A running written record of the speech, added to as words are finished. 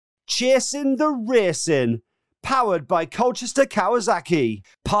Chasin The Racin, powered by Colchester Kawasaki.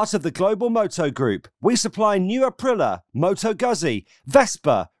 Part of the Global Moto Group, we supply new Aprilia, Moto Guzzi,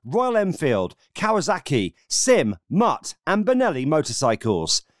 Vespa, Royal Enfield, Kawasaki, Sim, Mutt and Benelli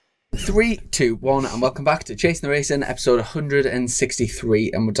motorcycles. 3, 2, 1, and welcome back to Chasin The Racin, episode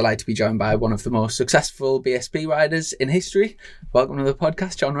 163, and we're delighted to be joined by one of the most successful BSB riders in history. Welcome to the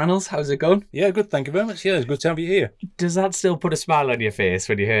podcast, John Reynolds. How's it going? Yeah, good, thank you very much. Yeah, it's good to have you here. Does that still put a smile on your face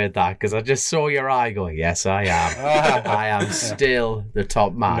when you heard that? Because I just saw your eye go, yes, I am. I am still the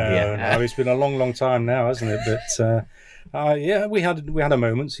top man here. No, it's been a long, long time now, hasn't it? But yeah, we had our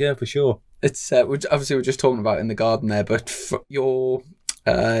moments, yeah, for sure. It's obviously we're just talking about in the garden there, but for your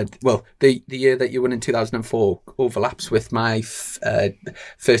the year that you won in 2004 overlaps with my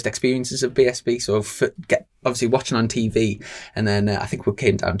first experiences of BSB. So obviously watching on TV, and then I think we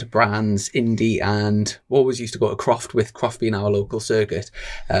came down to Brands, Indy, and always used to go to Croft, with Croft being our local circuit.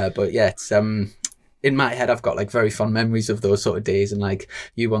 But yeah, it's in my head, I've got like very fond memories of those sort of days, and like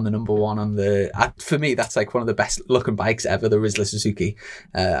you won the number one on for me, that's like one of the best looking bikes ever, the Rizzler Suzuki.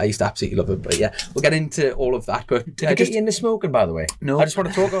 I used to absolutely love it, but yeah, we'll get into all of that. But did I get you into smoking, by the way? No. I just want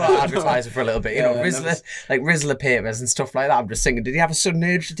to talk about advertising for a little bit, you know, Rizzler, like Rizzler papers and stuff like that. I'm just thinking, did he have a sudden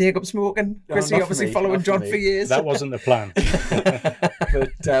urge to take up smoking? Chris, obviously following John for years. That wasn't the plan.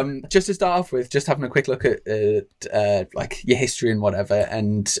 But just to start off with, just having a quick look at like your history and whatever,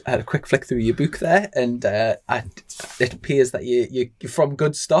 and I had a quick flick through your book there, and it appears that you're from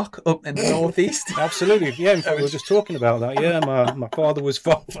good stock up in the northeast. Absolutely, yeah. In fact, we were just talking about that. Yeah, my father was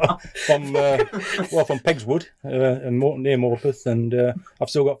from Pegswood and near Morpeth, and I've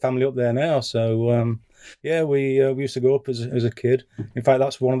still got family up there now. So yeah, we used to go up as a kid. In fact,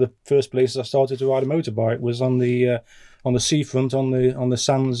 that's one of the first places I started to ride a motorbike, was on the seafront, on the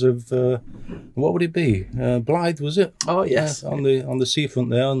sands of what would it be? Blythe, was it? Oh yes, on the seafront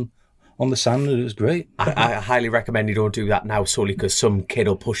there. On the sand, it was great. I highly recommend you don't do that now, solely because some kid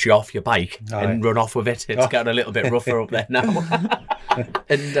will push you off your bike and run off with it. It's getting a little bit rougher up there now.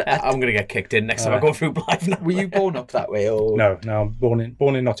 And I'm going to get kicked in next time I go through Blythe now. Were you born up that way? Or? No, I'm born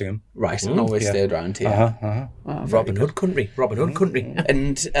in Nottingham. Right, and always stayed around here. Oh, Robin Hood country.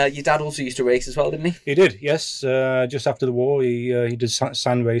 And your dad also used to race as well, didn't he? He did, yes. Just after the war, he did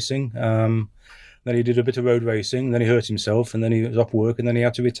sand racing. Then he did a bit of road racing, then he hurt himself, and then he was off work, and then he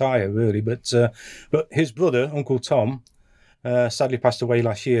had to retire, really. But his brother, Uncle Tom, sadly passed away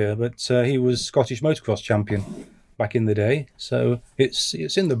last year, but he was Scottish motocross champion back in the day. So it's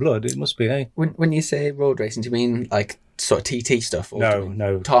in the blood, it must be, eh? When you say road racing, do you mean like sort of TT stuff? Or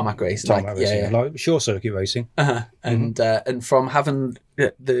No. Tarmac racing? Tarmac racing, like short circuit racing. And from having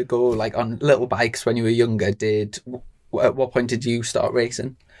the go like on little bikes when you were younger, at what point did you start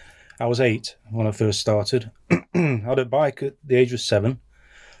racing? I was 8 when I first started. I had a bike at the age of 7,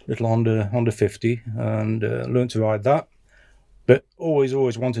 little Honda 50, and learned to ride that. But always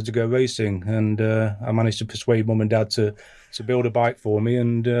wanted to go racing, and I managed to persuade Mum and Dad to build a bike for me.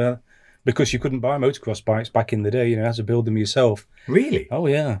 And because you couldn't buy motocross bikes back in the day, you had to build them yourself. Really? Oh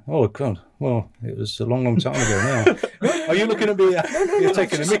yeah. Oh God. Well, it was a long time ago now. Are you looking at me? You're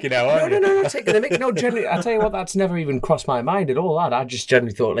taking the mickey now, aren't you? No, not taking the mickey. No, generally, I tell you what, that's never even crossed my mind at all. That I just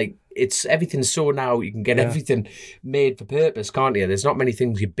generally thought like everything's so now you can get everything made for purpose, can't you? There's not many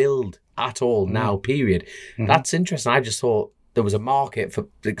things you build at all now. Period. That's interesting. I just thought there was a market for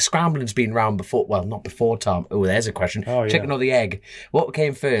like scrambling's been around before. Well, not before Tom. Oh, there's a question. Chicken or the egg? What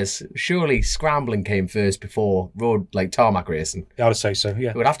came first? Surely scrambling came first before road like tarmac racing. I would say so.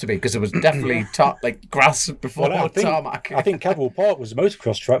 Yeah, it would have to be because it was definitely like grass before tarmac. I think Cadwell Park was a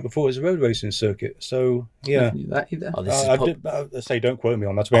motocross track before it was a road racing circuit. So yeah, I say don't quote me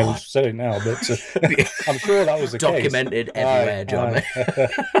on that. I said it now, but I'm sure that was the documented case. Everywhere, John.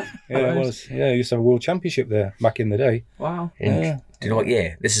 Yeah, it was. Yeah, I used to have a world championship there back in the day. Wow. Do you know what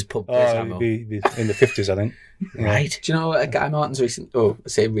year? This is pub. It'd be in the 50s, I think. Right. Do you know Guy Martin's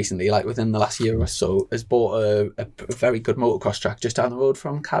recently, like within the last year or so, has bought a very good motocross track just down the road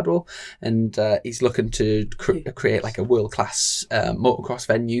from Cadwell, and he's looking to create like a world-class motocross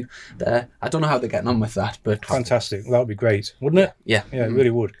venue there. I don't know how they're getting on with that, but fantastic. That would be great, wouldn't it? Yeah, it really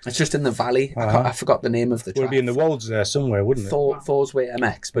would. It's just in the valley. I forgot the name of the track. It would be in the Wolds there somewhere, wouldn't it? Thor's Way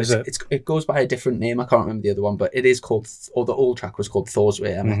MX, but it goes by a different name. I can't remember the other one, but it is called, or the old track was called Thor's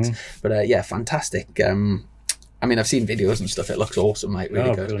Way MX. But yeah, fantastic. I mean, I've seen videos and stuff. It looks awesome, like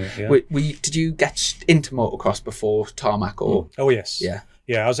really good. Yeah. Did you get into motocross before tarmac or? Oh yes. Yeah.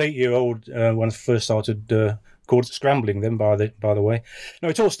 I was 8-year-old when I first started. Called it scrambling. Then, by the way, no,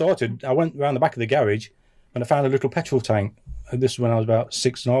 it all started. I went around the back of the garage and I found a little petrol tank. This was when I was about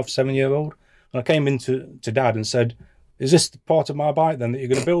 6.5, 7-year-old. And I came into Dad and said, is this part of my bike then that you're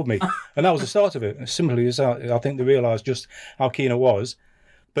going to build me? And that was the start of it. As simply as that, I think they realised just how keen I was.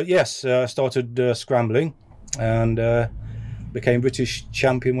 But yes, I started scrambling and became British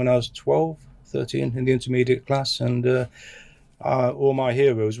champion when I was 12, 13 in the intermediate class. And all my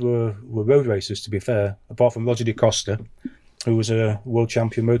heroes were road racers, to be fair, apart from Roger de Costa, who was a world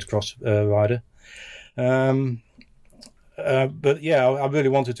champion motocross rider. But yeah, I really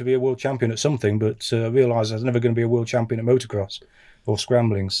wanted to be a world champion at something, but realised I was never going to be a world champion at motocross or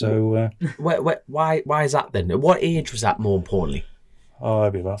scrambling. So why is that then? At what age was that, more importantly?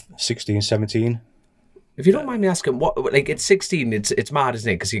 I'd be about 16, 17. If you don't mind me asking, what, like, at 16, it's mad, isn't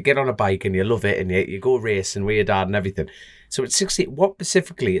it? Because you get on a bike and you love it and you go racing with your dad and everything. So at 16, what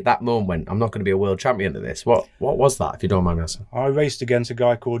specifically at that moment went, I'm not going to be a world champion at this? What was that, if you don't mind me asking? I raced against a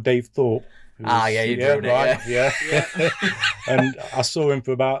guy called Dave Thorpe. You drove it, yeah. And I saw him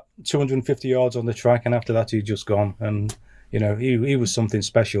for about 250 yards on the track, and after that he'd just gone. And, you know, he was something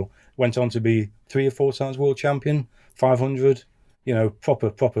special. Went on to be 3 or 4 times world champion, 500, you know,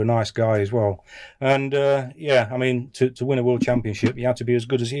 proper nice guy as well. And, yeah, I mean, to win a world championship, you had to be as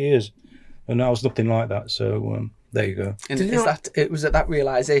good as he is. And I was nothing like that, so there you go. And it was at that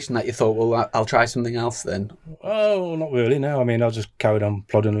realisation that you thought, well, I'll try something else then? Oh, not really, no. I mean, I just carried on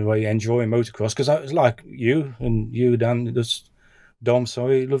plodding away, enjoying motocross, because I was like you, Dan, Dom,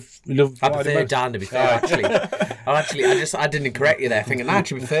 sorry, love. I prefer Dan, to be fair, actually. I didn't correct you there, thinking I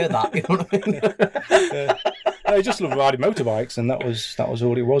actually prefer that, you know what I mean? I just love riding motorbikes, and that was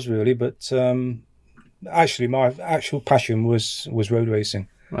all it was, really. But actually, my actual passion was road racing.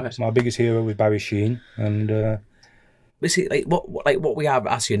 Right. My biggest hero was Barry Sheen, and we see what we have,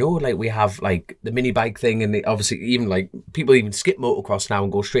 as you know, like we have like the mini bike thing, and obviously even like people even skip motocross now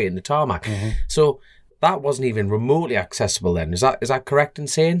and go straight into tarmac. Mm-hmm. So that wasn't even remotely accessible then. Is that correct in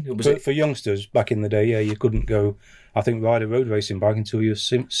saying? For youngsters back in the day, yeah, you couldn't go, I think, ride a road racing bike until you were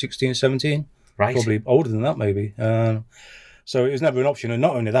 16, 17. Right. Probably older than that, maybe. So it was never an option. And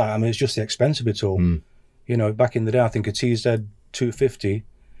not only that, I mean, it's just the expense of it all. Mm. You know, back in the day, I think a TZ 250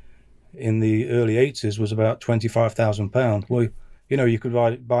 in the early 80s was about £25,000. Well, you know, you could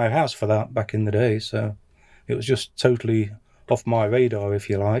buy a house for that back in the day. So it was just totally off my radar, if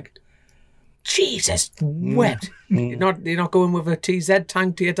you like. Jesus, wept. You're not going with a TZ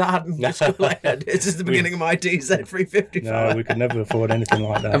tank to your dad and just go like, this is the beginning of my TZ 350. No, we could never afford anything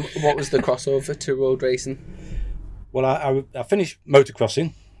like that. And what was the crossover to road racing? Well, I finished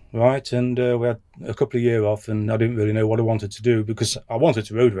motocrossing, right, and we had a couple of years off, and I didn't really know what I wanted to do because I wanted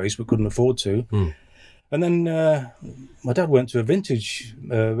to road race but couldn't afford to. Mm. And then my dad went to a vintage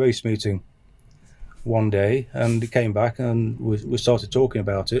race meeting one day, and he came back and we started talking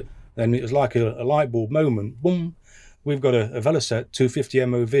about it. And it was like a light bulb moment. Boom! We've got a Velocet 250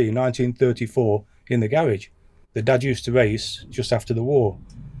 MOV 1934 in the garage. The dad used to race just after the war,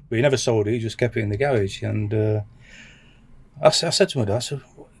 but he never sold it. He just kept it in the garage. And I said to my dad,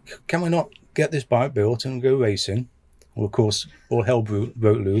 "Can we not get this bike built and go racing?" Well, of course, all hell broke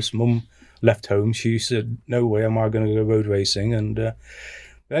loose. Mum left home. She said, "No way am I going to go road racing." And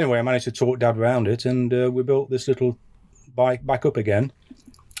anyway, I managed to talk Dad around it, and we built this little bike back up again.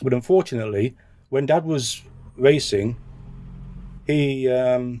 But unfortunately, when Dad was racing, he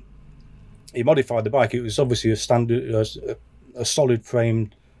modified the bike. It was obviously a standard, a solid frame,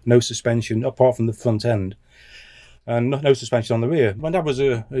 no suspension apart from the front end, and no suspension on the rear. My dad was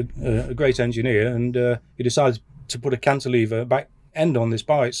a great engineer, and he decided to put a cantilever back end on this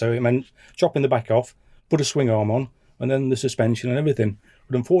bike. So it meant chopping the back off, put a swing arm on, and then the suspension and everything.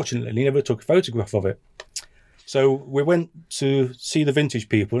 But unfortunately, he never took a photograph of it. So we went to see the vintage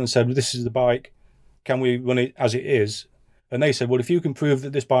people and said, "This is the bike. Can we run it as it is?" And they said, "Well, if you can prove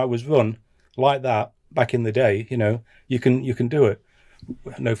that this bike was run like that back in the day, you know, you can do it."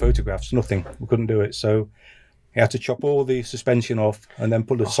 No photographs, nothing. We couldn't do it. So he had to chop all the suspension off and then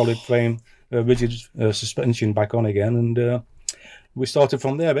put a solid frame, rigid suspension back on again. And we started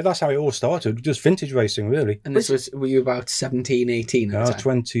from there. But that's how it all started, just vintage racing, really. And were you about 17, 18 at the time?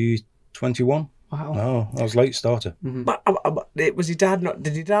 20, 21. Wow. Oh, I was a late starter. Mm-hmm. But was your dad not?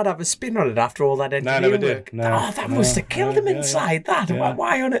 Did your dad have a spin on it after all that engineering never work? did. No, that must have killed him inside. Yeah. That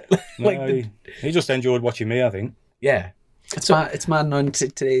why on it? He just enjoyed watching me, I think. Yeah. It's mad in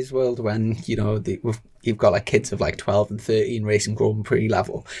today's world when, you know, you've got like kids of like 12 and 13 racing Grand Prix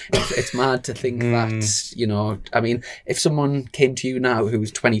level. It's mad to think that, you know, I mean, if someone came to you now who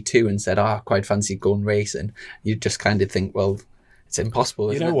was 22 and said, "I quite fancy going racing," you'd just kind of think, well, it's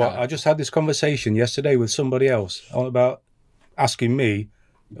impossible. You know what? I just had this conversation yesterday with somebody else about asking me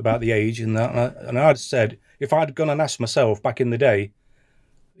about the age and that, and I'd said if I'd gone and asked myself back in the day,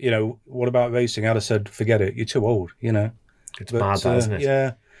 what about racing? I'd have said, forget it. You're too old, It's mad, that, isn't it?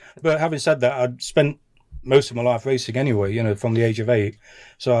 Yeah. But having said that, I'd spent most of my life racing anyway, from the age of 8.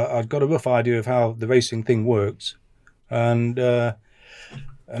 So I'd got a rough idea of how the racing thing worked. And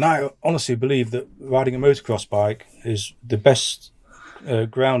I honestly believe that riding a motocross bike is the best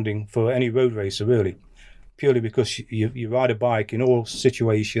grounding for any road racer, really. Purely because you ride a bike in all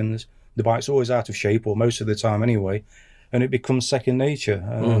situations. The bike's always out of shape, or most of the time anyway, and it becomes second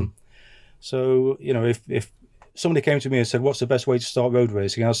nature. So, if somebody came to me and said, what's the best way to start road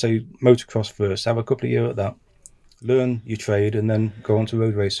racing? I'll say motocross first, have a couple of years at that, learn your trade, and then go on to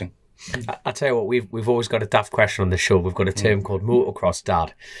road racing. I tell you what, we've always got a daft question on the show. We've got a term called motocross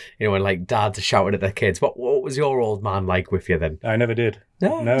dad. When like dads are shouting at their kids. What was your old man like with you then? I never did.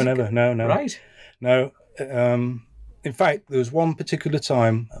 No, never. No. Right. No. In fact, there was one particular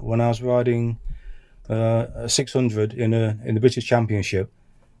time when I was riding a 600 in the British Championship.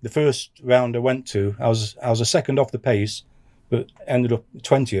 The first round I went to, I was a second off the pace, but ended up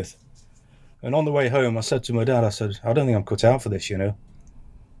 20th. And on the way home, I said to my dad, I said, I don't think I'm cut out for this,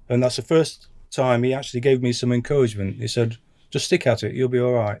 And that's the first time he actually gave me some encouragement. He said, just stick at it, you'll be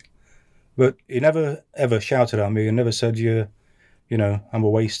all right. But he never, ever shouted at me and never said, I'm a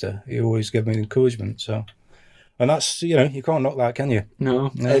waster. He always gave me encouragement. So, and that's, you can't knock that, can you?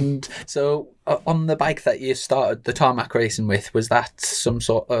 No. And so on the bike that you started the tarmac racing with, was that some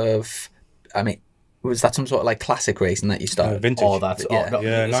sort of, like classic racing that you started? Vintage. Oh, that's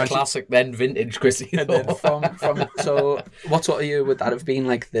it's classic then, vintage, Chrissy. And then so what sort of year would that have been,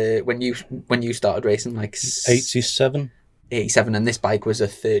 like when you started racing, like 87? 87, and this bike was a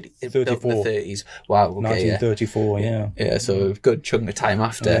 34. Built in the 30s. Wow, okay, 1934, yeah. Yeah, so a good chunk of time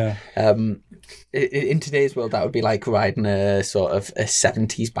after. Yeah. In today's world, that would be like riding a sort of a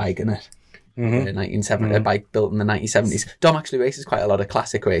 70s bike, isn't it? A 1970 a bike built in the 1970s. Dom actually races quite a lot of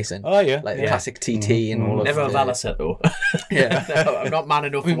classic racing. Oh yeah, like the classic TT and all of never a Valicet though. Yeah, no, I'm not man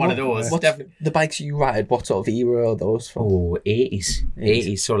enough for one of those. Definitely. The bikes you ride, what sort of era are those from? Oh,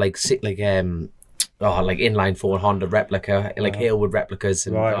 80s. So like inline 4 Honda replica, like Halewood replicas,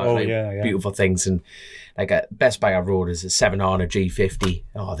 and beautiful things. And like a best bike I rode is a 7 Honda G50.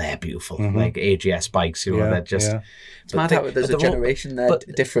 Oh, they're beautiful. Like AGS bikes, they're just. It's mad how there's a generation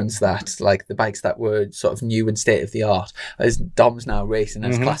difference that like the bikes that were sort of new and state of the art, as Dom's now racing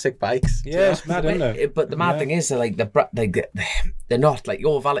as classic bikes. Yeah, it's mad, isn't it? But the mad thing is, they're not like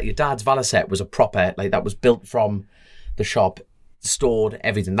your dad's Valicet was a proper, like that was built from the shop, stored,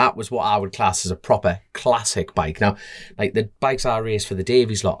 everything. That was what I would class as a proper classic bike. Now, like the bikes I race for the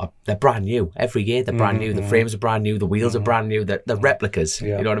Davies lot, they're brand new. Every year they're brand new. The frames are brand new. The wheels are brand new. They're replicas.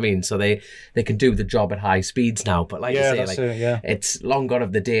 You know what I mean? So they can do the job at high speeds now. But like I say, it's long gone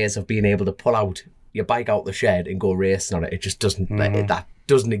of the days of being able to pull out your bike out the shed and go racing on it. It just doesn't, that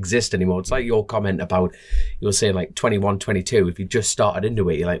doesn't exist anymore. It's like your comment about, you were saying like 21, 22, if you just started into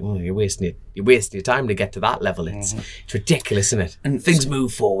it, you're like, you're wasting your time to get to that level. It's ridiculous, isn't it? And things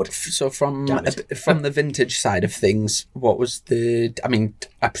move forward. So from the vintage side of things, what was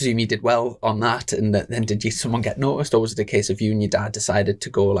I presume you did well on that, and then did someone get noticed, or was it a case of you and your dad decided to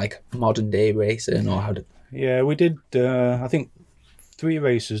go like modern day racing, or how did? Yeah, we did, I think, 3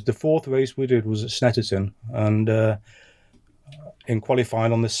 races. The 4th race we did was at Snetterton, and in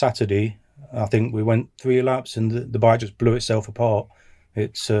qualifying on the Saturday, I think we went 3 laps and the bike just blew itself apart.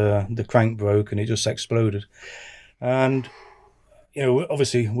 It's the crank broke and it just exploded. And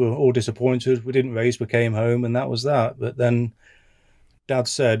obviously we were all disappointed. We didn't race, we came home, and that was that. But then Dad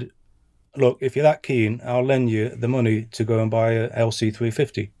said, look, if you're that keen, I'll lend you the money to go and buy a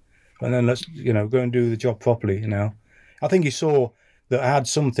LC350, and then let's go and do the job properly. I think he saw that I had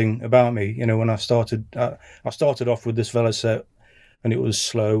something about me. When I started off with this Veloset, and it was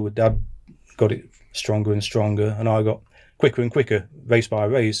slow. Dad got it stronger and stronger, and I got quicker and quicker race by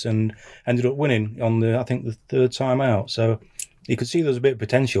race, and ended up winning on the 3rd time out. So you could see there's a bit of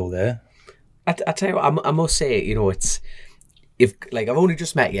potential there. I tell you what, I must say, I've only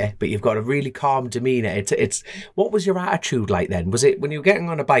just met you, but you've got a really calm demeanour. It's what was your attitude like then? Was it when you were getting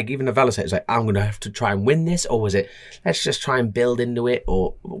on a bike, even a Veloset, it's like, I'm going to have to try and win this, or was it, let's just try and build into it,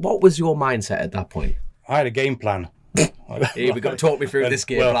 or what was your mindset at that point? I had a game plan. You've got to talk me through this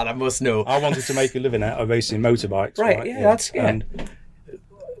game plan, I must know. I wanted to make a living out of racing motorbikes. Right, that's. And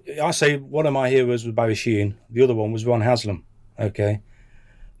I say one of my heroes was Barry Sheehan, the other one was Ron Haslam. Okay.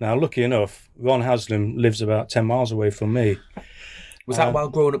 Now, lucky enough, Ron Haslam lives about 10 miles away from me. Was that while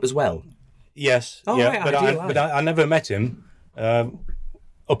growing up as well? Yes. Oh, yeah, right, but I never met him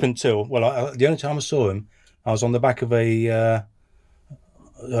up until, the only time I saw him, I was on the back of a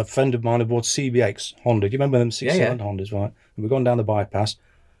friend of mine aboard CBX Honda. Do you remember them 6-cylinder Hondas, right? And we're going down the bypass.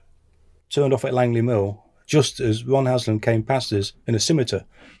 turned off at Langley Mill just as Ron Haslam came past us in a Scimitar,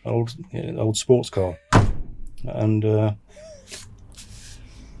 old sports car. And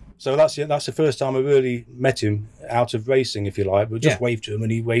so that's the first time I really met him out of racing, if you like, but just waved to him,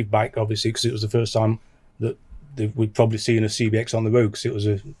 and he waved back, obviously, because it was the first time that we'd probably seen a CBX on the road, because it was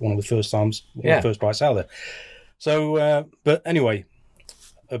one of the first times, one of the first bikes out there. So, but anyway,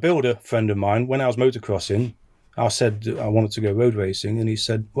 a builder friend of mine, when I was motocrossing, I said I wanted to go road racing, and he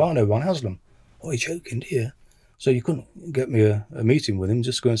said, well, I know Ron Haslam. Oh, you're joking, do you? So you couldn't get me a meeting with him,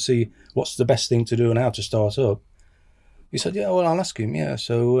 just go and see what's the best thing to do and how to start up. He said, yeah, well, I'll ask him, yeah.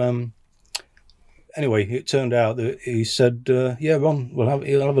 So anyway, it turned out that he said, yeah, Ron,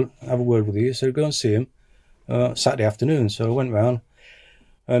 he'll have a word with you. So go and see him Saturday afternoon. So I went round,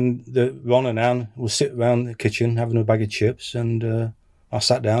 and Ron and Anne will sit around the kitchen having a bag of chips, and I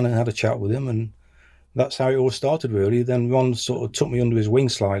sat down and had a chat with him, and that's how it all started, really. Then Ron sort of took me under his wing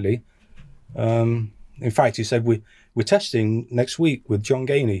slightly. In fact, he said, we're testing next week with John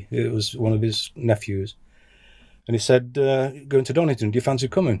Gainey. It was one of his nephews. And he said, going to Donington, do you fancy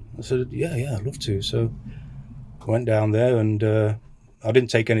coming? I said, yeah, I'd love to. So I went down there, and I didn't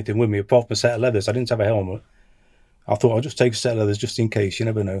take anything with me apart from a set of leathers. I didn't have a helmet. I thought I'll just take a set of leathers just in case, you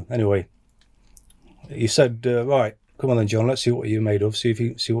never know. Anyway, he said, right, come on then, John, let's see what you're made of,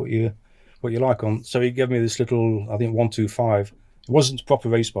 see what you like on. So he gave me this little, I think 125. It wasn't a proper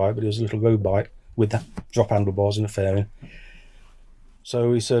race bike, but it was a little road bike with drop handlebars and a fairing.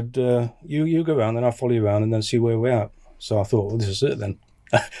 So he said, you go around, then I'll follow you around and then see where we're at. So I thought, well, this is it then.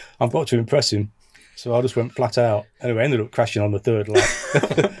 I've got to impress him. So I just went flat out. Anyway, I ended up crashing on the third lap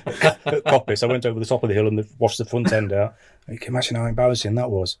at Coppice. I went over the top of the hill and washed the front end out. You can imagine how embarrassing that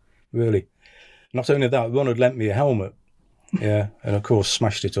was, really. Not only that, Ron had lent me a helmet. Yeah, and of course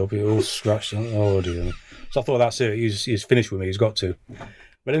smashed it up. It all scratched. Oh dear. So I thought, that's it. He's finished with me. He's got to.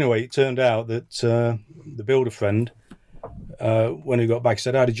 But anyway, it turned out that the builder friend, when he got back,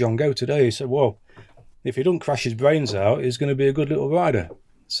 said, how did John go today? He said, well, if he doesn't crash his brains out, he's going to be a good little rider.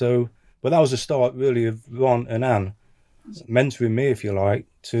 So, but that was the start, really, of Ron and Anne mentoring me, if you like,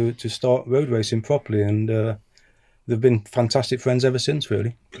 to start road racing properly. And they've been fantastic friends ever since,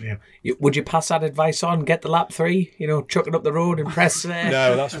 really. Yeah. Would you pass that advice on? Get the lap 3, chuck it up the road, impress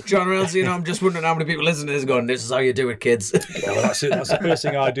no, that's John Reynolds. I'm just wondering how many people listening to this going, this is how you do it, kids. Yeah, well, that's it. That's the first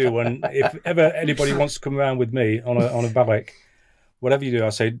thing I do. If ever anybody wants to come around with me on a bike, whatever you do, I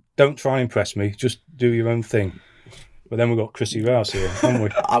say, don't try and impress me, just do your own thing. But then we've got Chrissy Rouse here, haven't we?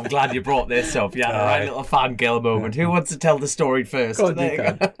 I'm glad you brought this up. Yeah, the right little fangirl moment. Who wants to tell the story first? God,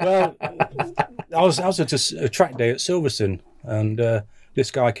 well, I was at a track day at Silverstone, and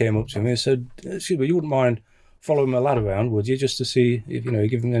this guy came up to me and said, excuse me, you wouldn't mind following my lad around, would you, just to see if,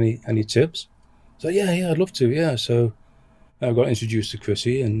 give him any tips? So, yeah, I'd love to, yeah. So I got introduced to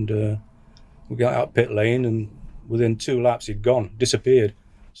Chrissy, and we got out pit lane, and within 2 laps he'd gone, disappeared.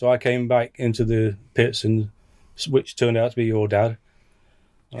 So I came back into the pits, and which turned out to be your dad.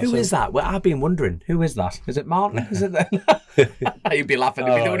 Who is that? Well, I've been wondering. Who is that? Is it Martin? Is it You'd be laughing.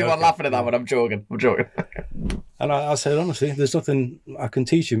 If you're the only one laughing at that one, I'm joking. And I said, honestly, there's nothing I can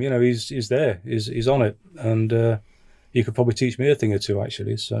teach him. He's there. He's on it. And you could probably teach me a thing or two,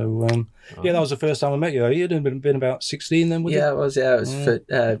 actually. So, yeah, that was the first time I met you. You'd been about 16 then, would you? Yeah, it was. Yeah,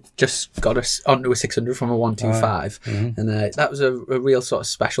 it was just got us onto a 600 from a 125. And that was a real sort of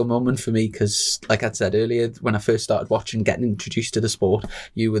special moment for me because, like I said earlier, when I first started watching, getting introduced to the sport,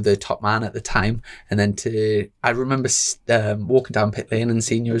 you were the top man at the time. And then I remember walking down pit lane and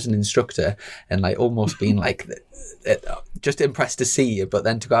seeing you as an instructor and like almost being like... just impressed to see you, but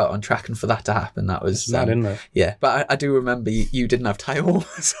then to go out on track and for that to happen, that was mad, isn't it? Yeah, but I do remember you didn't have tie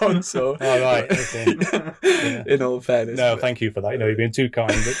warmers on, so oh right, okay. Yeah. In all fairness, no, thank you for that. You've been too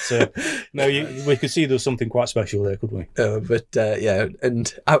kind, but no, we could see there was something quite special there, couldn't we? Yeah, and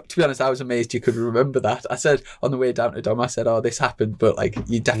to be honest, I was amazed you could remember that. I said on the way down to Dom, I said, "Oh, this happened," but like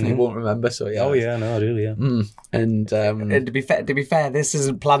you definitely won't remember. So yeah. Oh yeah, no, I do. Yeah. And to be fair, this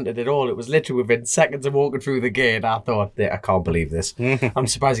isn't planted at all. It was literally within seconds of walking through the gate. I thought, I can't believe this. I'm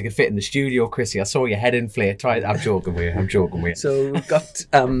surprised you could fit in the studio, Chrissy. I saw your head inflate. I'm joking with you. So we've got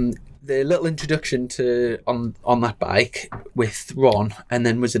the little introduction to on that bike with Ron, and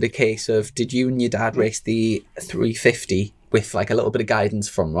then was it a case of did you and your dad race the 350 with like a little bit of guidance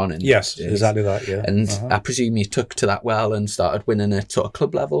from Ron? Yes, exactly that. Yeah, and I presume you took to that well and started winning at sort of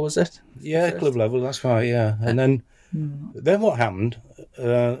club level, was it? Yeah, club level. That's right. Yeah, and then what happened?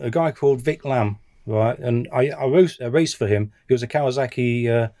 A guy called Vic Lamb. Right, and I raced for him. It was a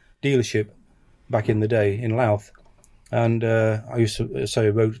Kawasaki dealership back in the day in Louth, and I used to say I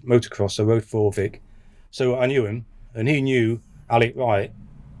rode motocross. I rode for Vic, so I knew him, and he knew Alec Wright,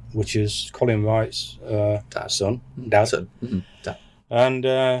 which is Colin Wright's son, dad. Dad. And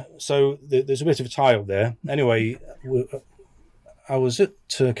so there's a bit of a tie-up there. Anyway, I was at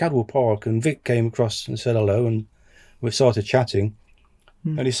Cadwell Park, and Vic came across and said hello, and we started chatting.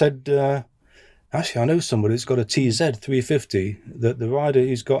 And he said, actually, I know somebody that's got a TZ 350 that the rider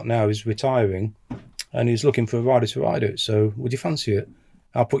he's got now is retiring, and he's looking for a rider to ride it. So would you fancy it?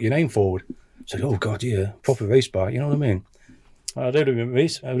 I'll put your name forward. I said, oh, God, yeah, proper race bike, you know what I mean? I'd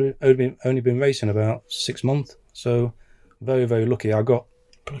only been racing about 6 months, so very, very lucky I got.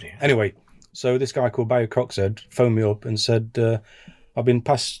 Anyway, so this guy called Barry Coxhead phoned me up and said,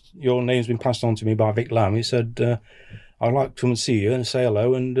 your name's been passed on to me by Vic Lamb. He said, I'd like to come and see you and say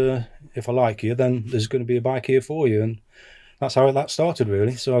hello, and if I like you, then there's going to be a bike here for you. And that's how that started,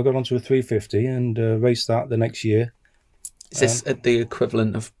 really. So I got onto a 350 and raced that the next year. Is this at the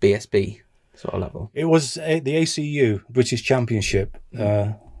equivalent of BSB sort of level? It was the ACU British Championship,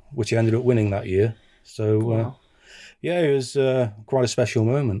 which he ended up winning that year. So, yeah, it was quite a special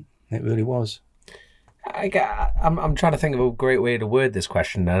moment. It really was. I'm trying to think of a great way to word this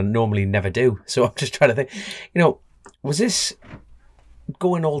question, and I normally never do. So I'm just trying to think, was this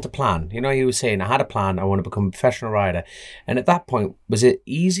going all to plan? You were saying, I had a plan, I want to become a professional rider. And at that point, was it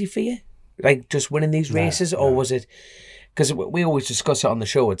easy for you? Like just winning these races? Or was it, because we always discuss it on the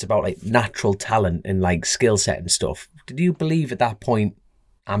show, it's about like natural talent and like skill set and stuff. Did you believe at that point,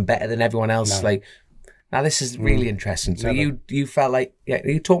 I'm better than everyone else? No. Now this is really interesting. So you felt like,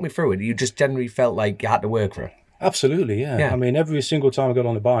 you talked me through it. You just generally felt like you had to work for it. Absolutely, yeah. I mean, every single time I got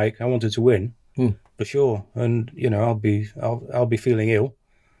on a bike, I wanted to win, for sure. And I'll be feeling ill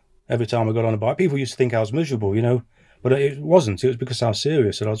every time I got on a bike. People used to think I was miserable, but it wasn't. It was because I was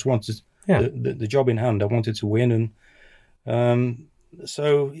serious, and I just wanted the job in hand. I wanted to win, and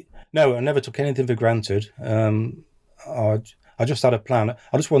so no, I never took anything for granted. I just had a plan.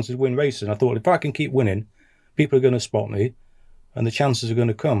 I just wanted to win races. I thought, if I can keep winning, people are going to spot me and the chances are going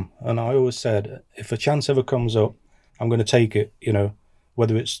to come. And I always said, if a chance ever comes up, I'm going to take it,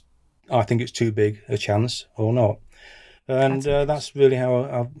 whether I think it's too big a chance or not. And that's really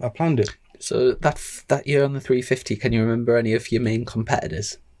how I planned it. So that year on the 350, can you remember any of your main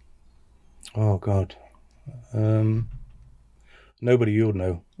competitors? Oh, God. Nobody you'll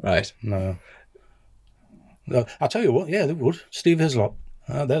know. Right. No. I'll tell you what, yeah, they would. Steve Hislop.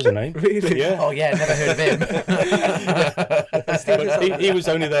 There's a name. Really? Yeah. Oh, yeah, never heard of him. He was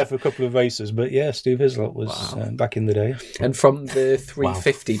only there for a couple of races, but yeah, Steve Hislop was back in the day. And from the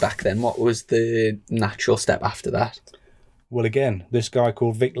 350 back then, what was the natural step after that? Well, again, this guy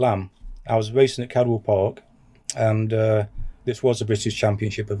called Vic Lamb. I was racing at Cadwell Park, and this was a British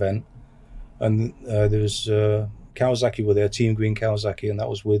Championship event. And there was Kawasaki were there, Team Green Kawasaki, and that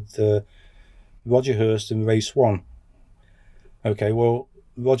was with Roger Hurst in race 1. Okay, well,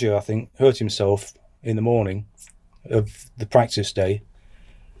 Roger, I think, hurt himself in the morning of the practice day.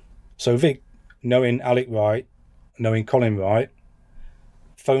 So Vic, knowing Alec Wright, knowing Colin Wright,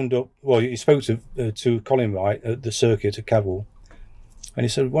 phoned up, well, he spoke to Colin Wright at the circuit at Cadwell, and he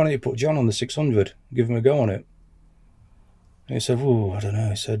said, why don't you put John on the 600, give him a go on it? And he said, oh, I don't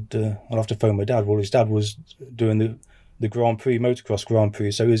know. He said, I'll have to phone my dad. Well, his dad was doing the Grand Prix, motocross Grand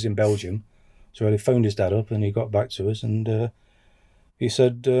Prix, so he was in Belgium. So he phoned his dad up and he got back to us, and he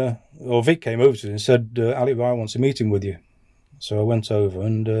said, Vic came over to us and said, Alec Wright wants a meeting with you. So I went over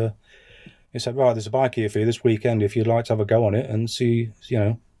and he said, right, there's a bike here for you this weekend if you'd like to have a go on it and see,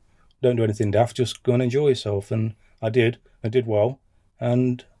 don't do anything daft, just go and enjoy yourself. And I did well.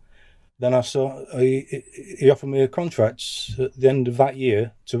 And then I saw, he offered me a contract at the end of that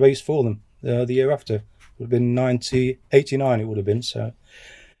year to race for them the year after. It would have been 89 it would have been, so...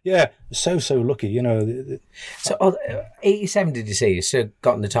 Yeah, so lucky, So, 87, did you say? You still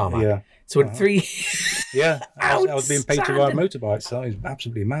got in the tarmac? Yeah. So, in 3... Yeah, I was being paid to ride motorbikes, so I was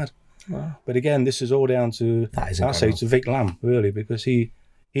absolutely mad. Wow. But again, this is all down to, I say, to Vic Lamb, really, because he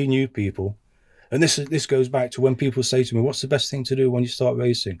knew people. And this goes back to when people say to me, what's the best thing to do when you start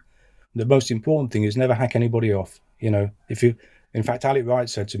racing? The most important thing is never hack anybody off. In fact, Alec Wright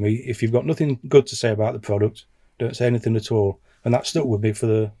said to me, if you've got nothing good to say about the product, don't say anything at all. And that stuck with me for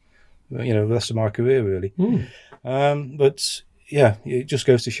the rest of my career, really. But yeah, it just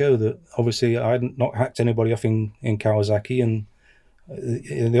goes to show that obviously I had not hacked anybody off in Kawasaki, and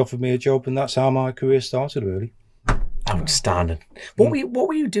they offered me a job, and that's how my career started, really. Outstanding. What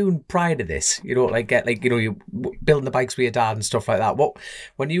were you doing prior to this? You building the bikes with your dad and stuff like that.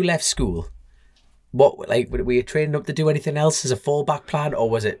 When you left school, What, like, were you training up to do anything else as a fallback plan, or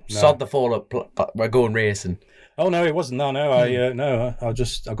was it sod the fall up, we're going racing? Oh no, it wasn't. No.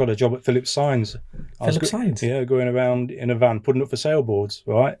 I got a job at Phillips Signs. Signs? Yeah, going around in a van putting up for sailboards,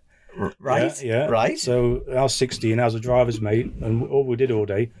 right? Right. Yeah. Right. So I was 16, I was a driver's mate, and all we did all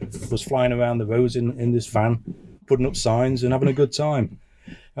day was flying around the roads in this van, putting up signs and having a good time.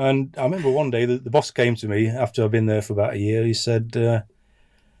 And I remember one day the boss came to me after I'd been there for about a year. He said, I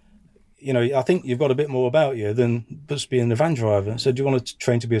think you've got a bit more about you than just being a van driver. I said, do you want to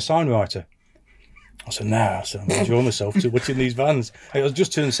train to be a sign writer? I said, no. I said, I'm enjoying myself to watching these vans. I was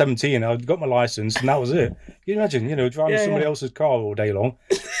just turned 17. I'd got my license, and that was it. Can you imagine, driving somebody else's car all day long,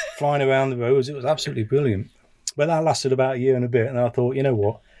 flying around the roads? It was absolutely brilliant. But that lasted about a year and a bit, and I thought, you know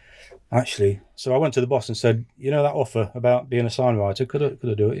what? Actually, so I went to the boss and said, that offer about being a sign writer, could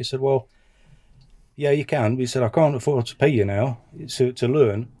I do it? He said, well, yeah, you can. But he said, I can't afford to pay you now to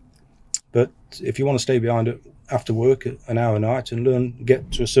learn. But if you want to stay behind after work an hour a night and learn,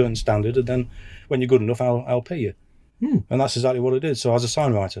 get to a certain standard, and then when you're good enough, I'll pay you. And that's exactly what I did. So I was a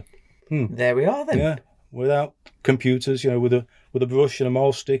sign writer. There we are then. Yeah, without computers, with a brush and a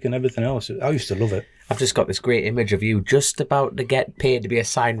maul stick and everything else. I used to love it. I've just got this great image of you just about to get paid to be a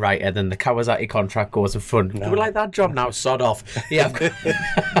sign writer, then the Kawasaki contract goes in front. Do we like that job now? Sod off. Yeah,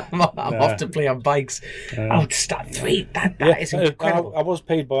 I'm off to play on bikes. Start three. That is incredible. I was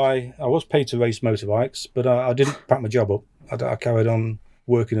paid to race motorbikes, but I didn't pack my job up. I carried on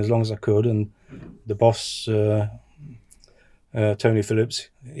working as long as I could, and the boss, Tony Phillips,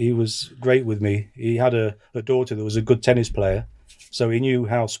 he was great with me. He had a daughter that was a good tennis player, so he knew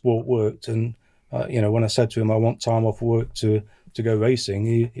how sport worked. And when I said to him I want time off work to go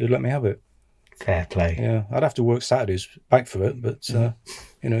racing, he'd let me have it. Fair play. Yeah, I'd have to work Saturdays back for it, but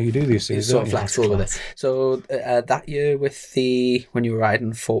you do these things. You're sort of flexible with it. So that year when you were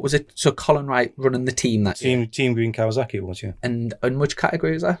riding for, was it Colin Wright running the team that year? Team Green Kawasaki it was, yeah. And which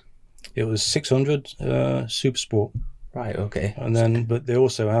category was that? It was 600 Super Sport. Right, okay. And then, but they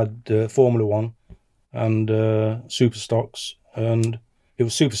also had Formula One and Super Stocks, and it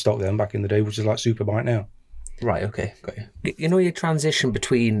was Super Stock then back in the day, which is like Superbike now. Right, okay, got you. Your transition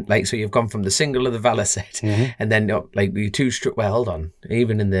between, so you've gone from the single of the Velocet, and then the two-stroke, well, hold on,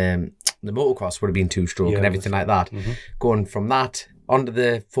 even in the motocross would have been two-stroke and everything like that. Going from that onto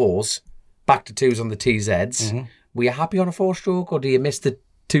the fours, back to twos on the TZs, were you happy on a four-stroke, or do you miss the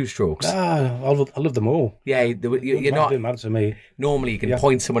two-strokes? I love them all. Yeah, you're not. It didn't matter to me. Normally, you can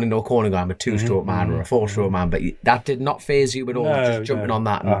point someone into a corner and go, I'm a two-stroke man or a four-stroke man, but that did not faze you at all, just jumping on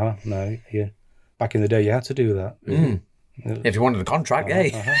that. No, yeah. Back in the day, you had to do that. If you wanted a contract,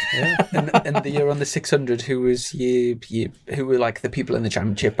 yeah. And the year on the 600, who was who were like the people in the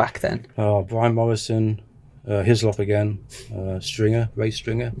championship back then? Oh, Brian Morrison, Hislop again, Race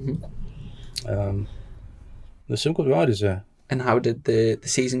Stringer. There's some good riders there. And how did the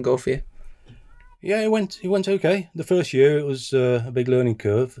season go for you? Yeah, it went okay. The first year it was a big learning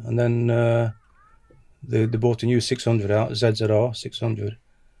curve, and then they bought a new 600 out, ZZR 600.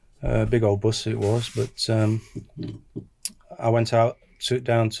 Big old bus it was, but I went out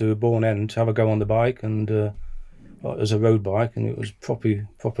down to Bourne End to have a go on the bike, and it was a road bike, and it was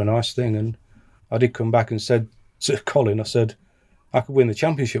proper nice thing. And I did come back and said to Colin, I said, I could win the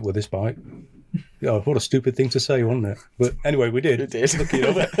championship with this bike. Yeah, what a stupid thing to say, wasn't it? But anyway, we did. We did. Lucky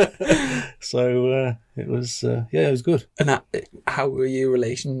of it. So it was, it was good. And how was your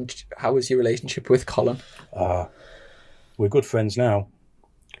relationship with Colin? We're good friends now.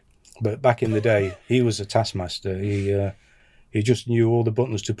 But back in the day, he was a taskmaster. He just knew all the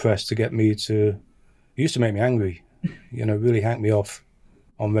buttons to press to get me to. He used to make me angry, really hank me off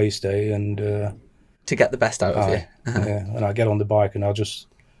on race day, and to get the best out of you. Yeah, and I get on the bike and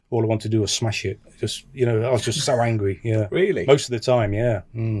all I want to do was smash it. Just I was just so angry. Yeah, really. Most of the time, yeah.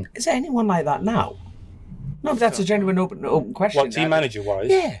 Is there anyone like that now? No, but that's a genuine open question. What, team manager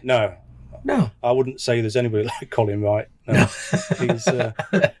wise? Yeah. No, I wouldn't say there's anybody like Colin Wright. No. He's a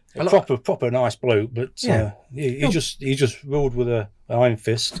proper nice bloke, but he just ruled with an iron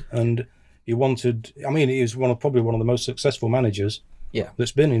fist, and he wanted. I mean, he was probably one of the most successful managers. Yeah,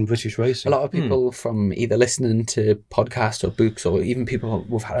 that's been in British racing. A lot of people from either listening to podcasts or books, or even people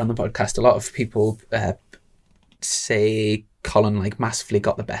we've had on the podcast, a lot of people say Colin massively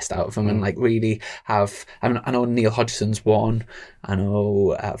got the best out of him, and really have. I know Neil Hodgson's won. I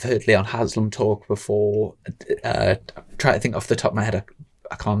know I've heard Leon Haslam talk before. Try to think off the top of my head.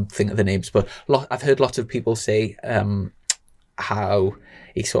 I can't think of the names, but I've heard lots of people say how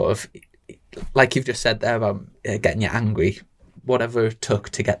he sort of, like you've just said there about getting you angry, whatever it took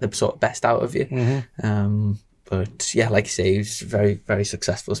to get the sort of best out of you. But yeah, like you say, he was very, very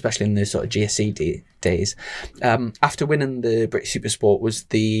successful, especially in the sort of GSC days. After winning the British Supersport,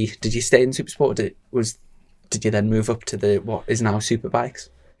 did you stay in Supersport? Did you then move up to what is now Superbikes?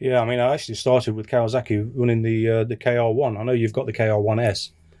 Yeah, I mean, I actually started with Kawasaki running the KR1. I know you've got the KR1S,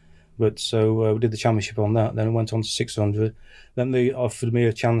 but so we did the championship on that. Then I went on to 600. Then they offered me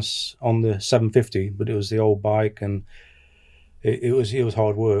a chance on the 750, but it was the old bike, and it was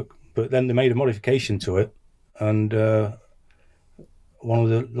hard work. But then they made a modification to it, and one of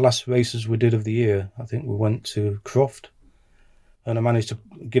the last races we did of the year, I think we went to Croft, and I managed to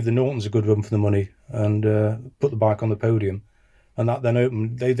give the Nortons a good run for the money and put the bike on the podium, and that then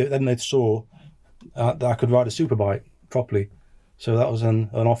opened. They saw that I could ride a superbike properly, so that was an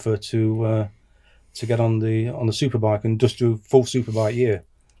offer to get on the superbike and just do full superbike year,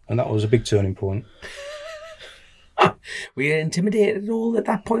 and that was a big turning point. Were you intimidated at all at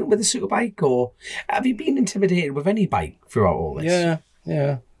that point with the superbike, or have you been intimidated with any bike throughout all this?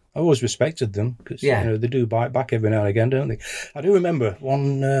 Yeah. I always respected them because they do bite back every now and again, don't they? I do remember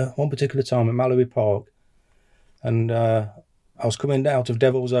one particular time at Mallory Park, and I was coming out of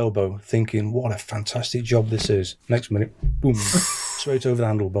Devil's Elbow thinking, what a fantastic job this is. Next minute, boom, straight over the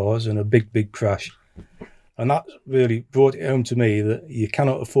handlebars and a big crash. And that really brought it home to me that you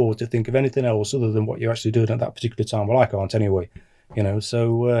cannot afford to think of anything else other than what you're actually doing at that particular time. Well, I can't anyway,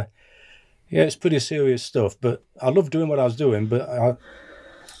 So, it's pretty serious stuff. But I love doing what I was doing. But I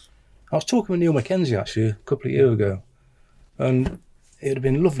was talking with Neil Mackenzie, actually, a couple of years ago. And it would have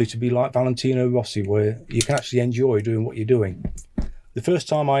been lovely to be like Valentino Rossi, where you can actually enjoy doing what you're doing. The first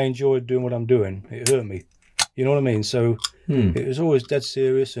time I enjoyed doing what I'm doing, it hurt me. You know what I mean? So it was always dead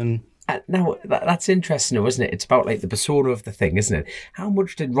serious. And now, that's interesting, though, isn't it? It's about like the persona of the thing, isn't it? How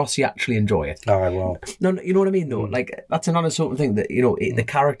much did Rossi actually enjoy it? Oh, well. No, you know what I mean, though? Like, that's another sort of thing that, the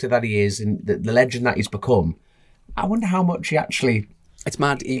character that he is and the legend that he's become. I wonder how much he actually... It's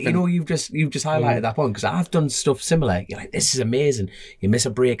mad, even... you've just highlighted that point, because I've done stuff similar. You're like, this is amazing. You miss a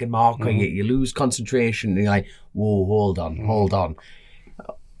braking marker, you lose concentration, and you're like, whoa, hold on.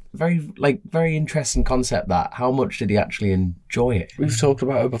 Very interesting concept, that. How much did he actually enjoy it? We've talked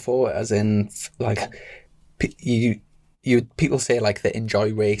about it before, as in, like, people say, like, they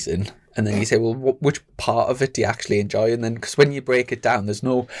enjoy racing, and then you say, well, which part of it do you actually enjoy? And then, because when you break it down,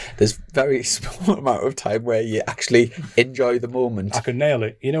 there's very small amount of time where you actually enjoy the moment. I can nail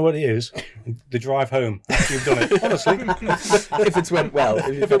it. You know what it is? The drive home. You've done it, honestly. If it's went well.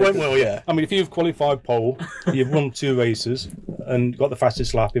 If it went well, yeah. I mean, if you've qualified pole, you've won 2 races and got the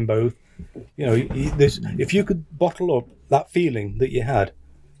fastest lap in both, if you could bottle up that feeling that you had,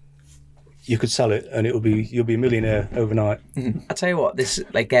 you could sell it and you'll be a millionaire overnight. I tell you what, this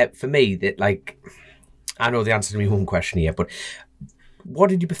for me, that I know the answer to my one question here, but what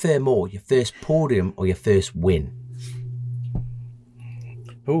did you prefer more, your first podium or your first win?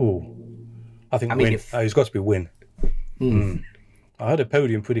 Oh, I think win. It's got to be win. I had a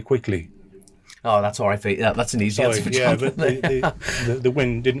podium pretty quickly. Oh, that's all right. That's an easy answer for John. But the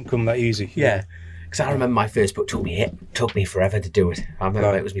win didn't come that easy. Yeah. Because I remember my first book took me forever to do it. I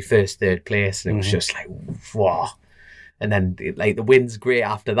remember it was my first 3rd place, and it was just like, wow. And then the win's great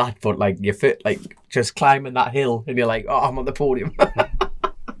after that, but your foot just climbing that hill, and you're like, oh, I'm on the podium.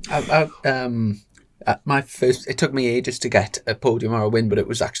 My first, it took me ages to get a podium or a win, but it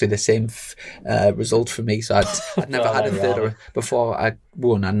was actually the same result for me. So I'd never had a third before I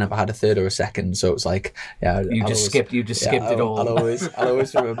won. I'd never had a third or a second. So it was like, you just skipped it all. I'll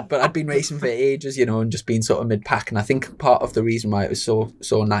always remember. But I'd been racing for ages, and just been sort of mid pack. And I think part of the reason why it was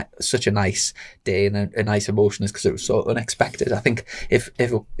such a nice day and a nice emotion is because it was so unexpected. I think if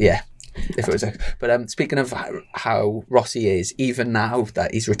it was speaking of how Rossi is, even now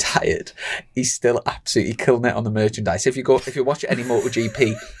that he's retired, he's still absolutely killing it on the merchandise. If you watch any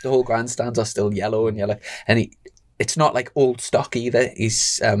MotoGP, the whole grandstands are still yellow, and it's not like old stock either.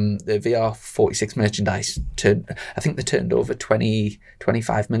 He's the VR46 merchandise I think they turned over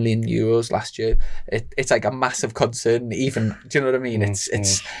 25 million euros last year. It's like a massive concern. Even, do you know what I mean?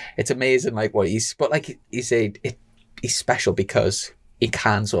 It's amazing, like what but like you say, he's special because he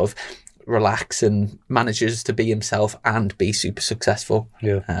can sort of relax and manages to be himself and be super successful.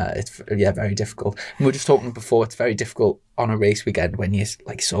 It's very difficult. And we were just talking before, it's very difficult on a race weekend when you're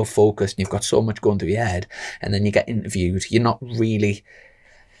so focused and you've got so much going through your head, and then you get interviewed. You're not really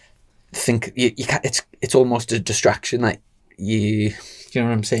it's almost a distraction. Like you know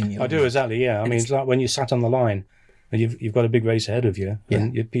what I'm saying? I do, exactly. Yeah, I mean, it's like when you sat on the line and you've got a big race ahead of you,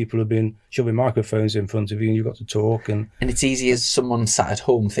 and people have been shoving microphones in front of you, and you've got to talk. And it's easy as someone sat at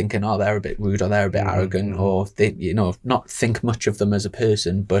home thinking, oh, they're a bit rude or they're a bit arrogant, or they, not think much of them as a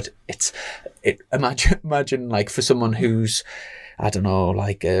person. But imagine like for someone who's, I don't know,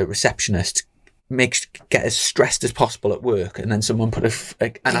 like a receptionist, get as stressed as possible at work, and then someone and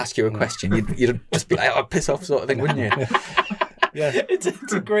ask you a question, you'd just be like, oh, piss off, sort of thing, wouldn't you? Yeah, it's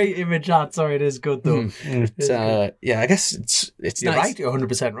a great image. Sorry, it is good though. I guess it's you're nice. right. You're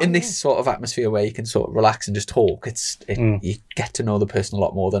 100% right. In this sort of atmosphere where you can sort of relax and just talk, you get to know the person a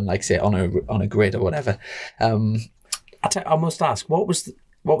lot more than, like, say, on a grid or whatever. I must ask, what was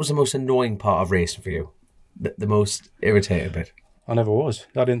the most annoying part of racing for you? The most irritating bit? I never was.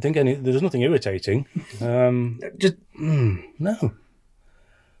 I didn't think there was nothing irritating. No.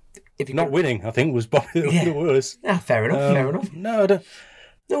 Not winning, I think, was probably the worst. Yeah, fair enough. No, I don't.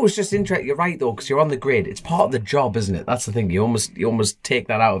 No, it's just interesting. You're right though, because you're on the grid. It's part of the job, isn't it? That's the thing. You almost take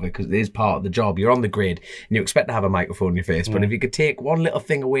that out of it because it is part of the job. You're on the grid and you expect to have a microphone in your face, but if you could take one little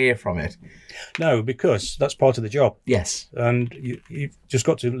thing away from it, no, because that's part of the job. Yes, and you've just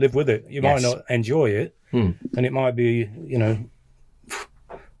got to live with it. You might not enjoy it, and it might be a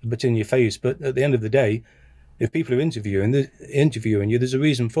bit in your face, but at the end of the day, if people are interviewing you, there's a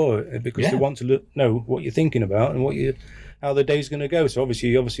reason for it, because they want to know what you're thinking about and how the day's going to go. So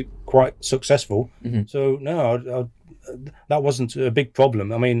you're obviously quite successful. So no, that wasn't a big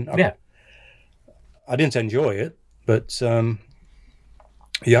problem. I mean, I didn't enjoy it, but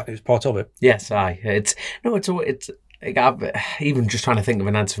it's part of it. Yes, it's like, I'm even just trying to think of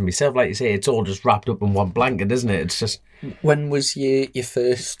an answer for myself. Like you say, it's all just wrapped up in one blanket, isn't it? It's just. When was your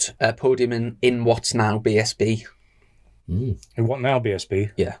first podium in what's now BSB? In what now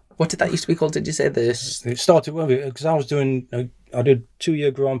BSB? Yeah. What did that used to be called? Did you say this? It started because I was doing. I did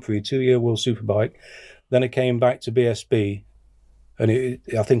 2-year Grand Prix, 2-year World Superbike. Then it came back to BSB, and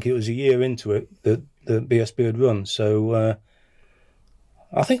I think it was a year into it that the BSB had run. So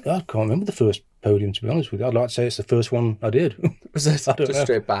I think I can't remember the first podium, to be honest with you. I'd like to say it's the first one I did. Was it just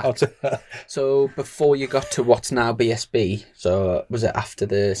straight back? So before you got to what's now BSB, so was it after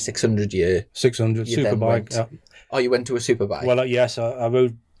the 600 year? 600 Superbike. Yeah. Oh, you went to a Superbike? Well, yes, I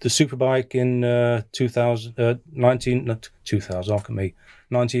rode the Superbike in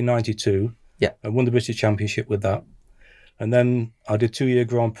 1992. Yeah. I won the British Championship with that. And then I did 2-year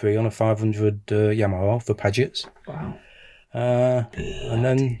Grand Prix on a 500 Yamaha for Paget's. Wow. And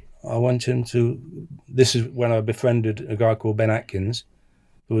then I went into, this is when I befriended a guy called Ben Atkins,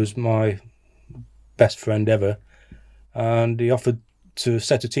 who was my best friend ever, and he offered to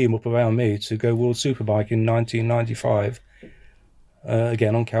set a team up around me to go World Superbike in 1995,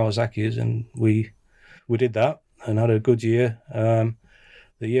 again on Kawasaki's, and we did that and had a good year. The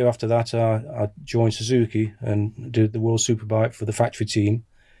year after that, I joined Suzuki and did the World Superbike for the factory team.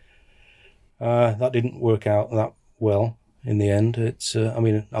 That didn't work out that well. In the end,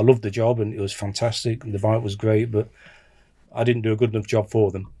 I loved the job and it was fantastic. The bike was great, but I didn't do a good enough job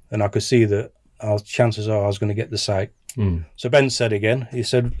for them. And I could see that chances are I was going to get the sack. So Ben said again, he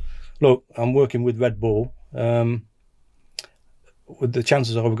said, look, I'm working with Red Bull. With the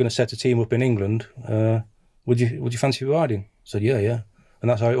chances are we're going to set a team up in England. Would you fancy riding? I said, yeah. And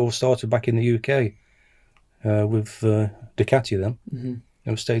that's how it all started back in the UK with Ducati then. And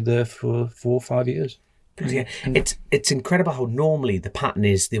we stayed there for 4 or 5 years. Yeah, it's incredible how normally the pattern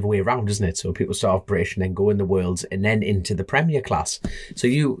is the other way around, isn't it? So people start off British and then go in the Worlds and then into the Premier class. So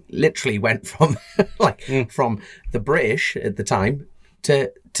you literally went from from the British at the time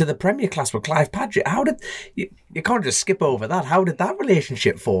to the Premier class with Clive Paget. How did you can't just skip over that? How did that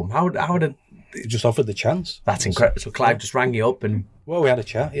relationship form? How did he just offered the chance? That's incredible. So Clive just rang you up and we had a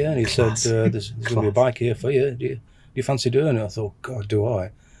chat, and he said, "There's going to be a bike here for you. Do you fancy doing it?" I thought, God, do I?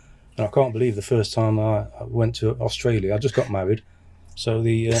 And I can't believe the first time I went to Australia, I just got married. So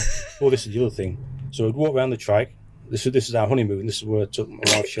this is the other thing. So I'd walk around the track. This is our honeymoon. This is where I took my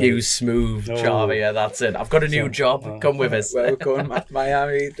wife. You smooth Java, yeah, that's it. I've got a new job. Come with us. We're going to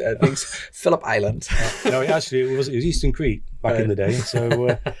Miami, Phillip Island. No, actually, it was Eastern Crete back in the day.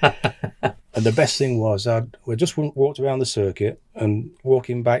 So, and the best thing was we just walked around the circuit and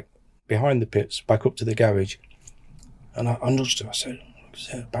walking back behind the pits, back up to the garage. And I nudged her. I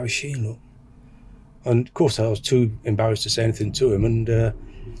said, Barry Sheen, look. And of course I was too embarrassed to say anything to him, and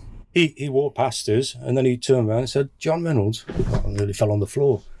he walked past us and then he turned around and said, John Reynolds. I nearly fell on the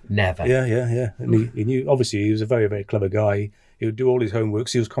floor. Never. Yeah. And he knew, obviously he was a very, very clever guy. He would do all his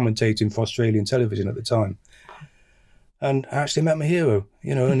homeworks. He was commentating for Australian television at the time. And I actually met my hero,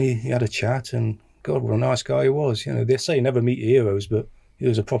 and he had a chat, and God, what a nice guy he was. They say never meet your heroes, but he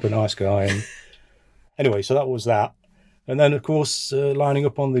was a proper nice guy. And anyway, so that was that. And then, of course, lining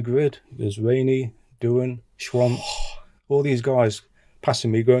up on the grid, there's Rainey, Doohan, Schwantz, all these guys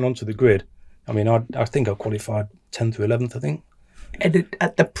passing me, going onto the grid. I mean, I think I qualified 10th or 11th, I think. And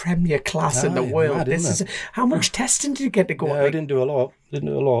at the premier class in the world. Mad, this is how much testing did you get to go? Yeah, I didn't do a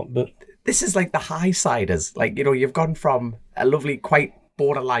lot, but this is like the high siders. Like, you know, you've gone from a lovely, quite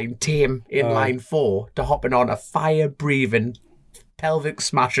borderline tame inline 4 to hopping on a fire-breathing,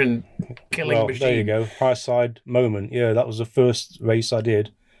 pelvic-smashing, killing machine. There you go. High side moment. Yeah, that was the first race I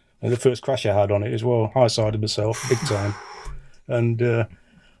did. And the first crash I had on it as well. High sided myself, big time. And I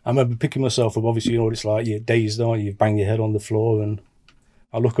remember picking myself up. Obviously, you know what it's like. You're dazed, aren't you? You bang your head on the floor, and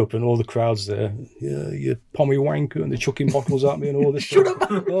I look up and all the crowd's there. Yeah, you pommy wanker, and they're chucking bottles at me and all this stuff.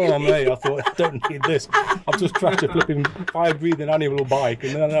 Oh, mate, I thought, I don't need this. I've just crashed a flipping fire-breathing animal bike,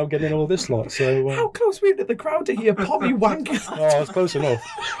 and then I'm getting all this lot. So how close were you to the crowd to hear pommy wanker? Oh, I was close enough.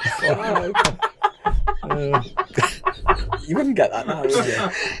 You wouldn't get that now, would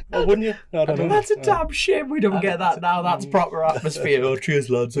you? Oh, wouldn't you? I don't know. That's a damn shame we don't get that now. That's proper atmosphere. Oh, cheers,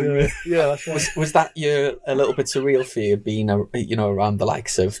 lads. Yeah, that's right. Was that a little bit surreal for you, being around the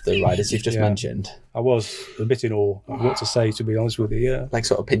likes of the riders you've just mentioned? I was a bit in awe. What to say, to be honest with you? Yeah, like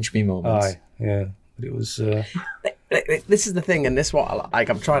sort of pinch me moments. Aye, yeah, but it was. This is the thing, and this what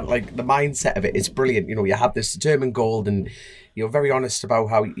I'm trying. Like the mindset of it, it's brilliant. You know, you have this determined goal, and you're very honest about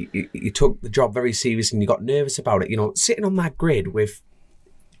how you took the job very seriously, and you got nervous about it. You know, sitting on that grid with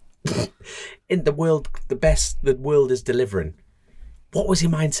in the world, the best the world is delivering. What was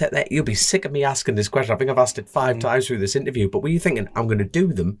your mindset there? You'll be sick of me asking this question. I think I've asked it 5 times through this interview. But were you thinking, I'm going to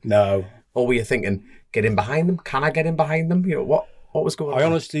do them? No. Or were you thinking, get in behind them? Can I get in behind them? You know, what was going on? I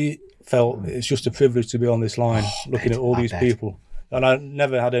honestly felt it's just a privilege to be on this line, looking at all these people. And I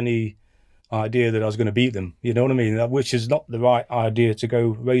never had any idea that I was going to beat them. You know what I mean? Which is not the right idea to go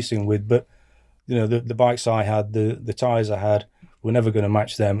racing with. But, you know, the bikes I had, the tyres I had, were never going to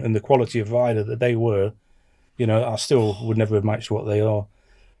match them. And the quality of rider that they were, you know, I still would never have matched what they are.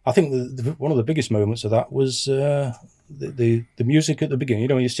 I think one of the biggest moments of that was the music at the beginning. You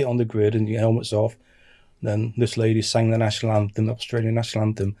know, when you sit on the grid and your helmet's off, then this lady sang the national anthem, the Australian national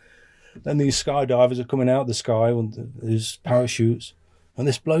anthem. Then these skydivers are coming out of the sky with these parachutes, and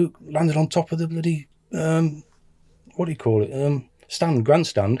this bloke landed on top of the bloody, what do you call it,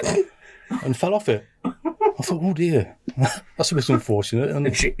 grandstand, and fell off it. I thought, oh dear, that's a bit unfortunate.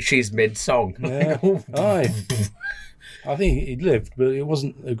 And she's mid-song. Yeah, aye. I think he lived, but it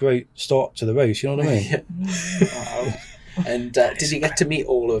wasn't a great start to the race, you know what I mean? Wow. And did you get to meet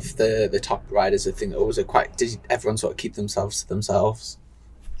all of the top riders? I think, or was it did everyone sort of keep themselves to themselves?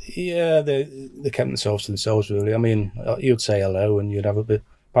 Yeah, they kept themselves to themselves, really. I mean, you'd say hello and you'd have a bit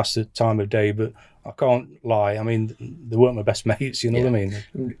past the time of day, but I can't lie. I mean, they weren't my best mates, you know what I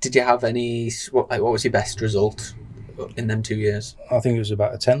mean? Did you have any, what was your best result in them 2 years? I think it was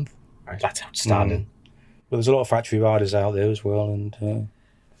about a 10th. Right. That's outstanding. But there's a lot of factory riders out there as well, and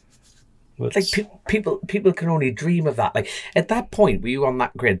like people can only dream of that. Like at that point, were you on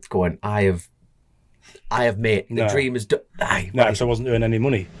that grid going, I have made the dream is done? No, because I wasn't earning any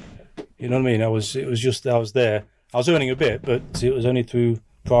money. You know what I mean? It was just I was there. I was earning a bit, but it was only through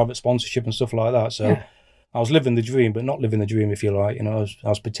private sponsorship and stuff like that. So I was living the dream, but not living the dream, if you like. You know, I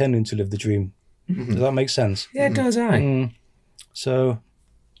was pretending to live the dream. Mm-hmm. Does that make sense? Yeah, it does. So.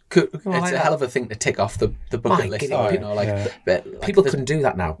 It's a hell of a thing to tick off the bucket list. You know, like people couldn't do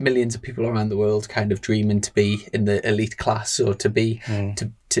that now. Millions of people around the world kind of dreaming to be in the elite class, or to be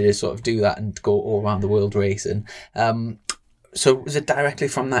to sort of do that and go all around the world racing. So was it directly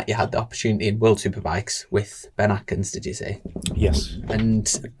from that you had the opportunity in World Superbikes with Ben Atkins? Did you say? Yes.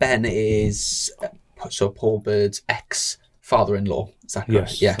 And Ben is Paul Bird's ex-father-in-law. Is that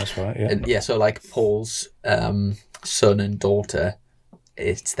correct? Yes, yeah, that's right. Yeah. And so like Paul's son and daughter.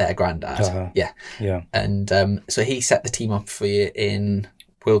 It's their granddad. Yeah. And so he set the team up for you in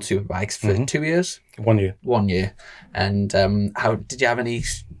World Superbikes for 2 years? 1 year. 1 year. And how did you have any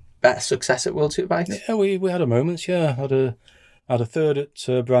better success at World Superbikes? Yeah, we had a moment, yeah. Had a third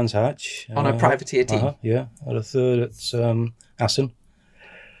at Brands Hatch. On a privateer team? Yeah. Had a third at Assen.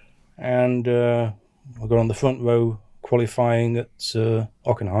 And I got on the front row qualifying at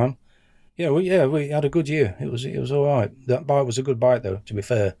Hockenheim. Yeah, we had a good year. It was all right. That bike was a good bike, though, to be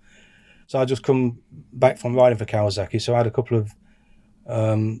fair. So I just come back from riding for Kawasaki, so I had a couple of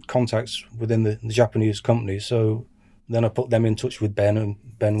contacts within the Japanese company. So then I put them in touch with Ben, and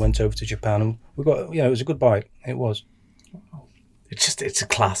Ben went over to Japan, and we got, it was a good bike. It was. It's a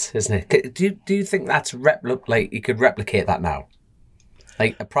class, isn't it? Do you think that's like you could replicate that now?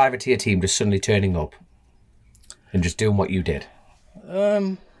 Like a privateer team just suddenly turning up and just doing what you did?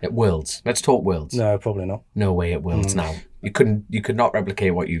 At Worlds. Let's talk Worlds. No, probably not. No way at Worlds now. You could not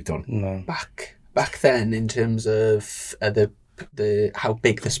replicate what you've done. No. Back then, in terms of the how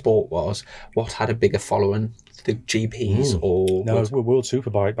big the sport was, what had a bigger following, the GPs or No, it was World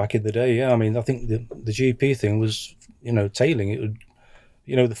Superbike back in the day. Yeah, I mean, I think the GP thing was, tailing. It would,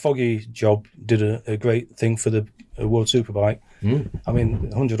 the Foggy job did a great thing for the World Superbike. I mean,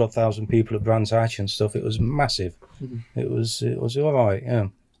 100,000 people at Brands Hatch and stuff. It was massive. It was all right. Yeah.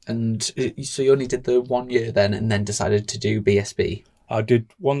 And so you only did the 1 year then, and then decided to do BSB. I did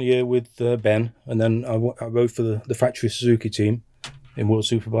 1 year with Ben, and then I rode for the factory Suzuki team in World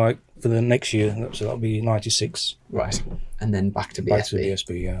Superbike for the next year. So that'll be 96. Right. And then back to BSB. Back to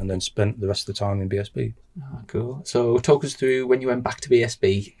BSB, yeah, and then spent the rest of the time in BSB. Oh, cool. So talk us through when you went back to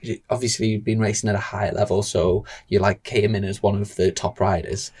BSB. Obviously, you've been racing at a higher level, so you came in as one of the top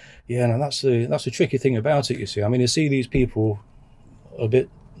riders. Yeah, no, that's the tricky thing about it. You see, I mean, you see these people a bit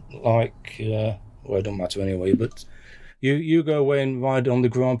like, well, it don't matter anyway, but you go away and ride on the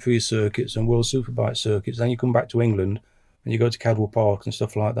Grand Prix circuits and World Superbike circuits, then you come back to England and you go to Cadwell Park and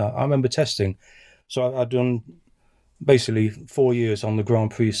stuff like that. I remember testing. So I'd done basically 4 years on the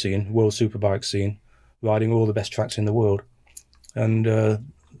Grand Prix scene, World Superbike scene, riding all the best tracks in the world. And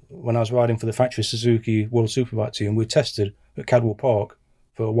when I was riding for the factory Suzuki World Superbike team, we tested at Cadwell Park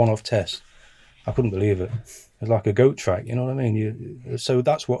for a one-off test. I couldn't believe it. It was like a goat track, you know what I mean? So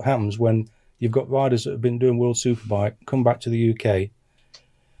that's what happens when you've got riders that have been doing World Superbike, come back to the UK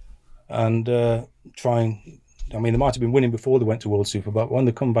and I mean, they might have been winning before they went to World Superbike, but when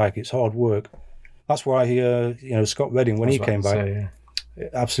they come back, it's hard work. That's why Scott Redding, when he came back,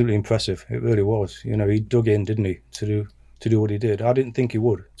 absolutely impressive. It really was. He dug in, didn't he, to do what he did. I didn't think he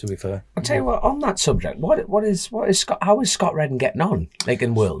would, to be fair. I'll tell you what, on that subject, what is Scott? How is Scott Redding getting on,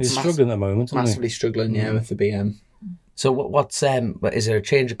 in Worlds? He's struggling at the moment, massively struggling, with the BM. So what's is there a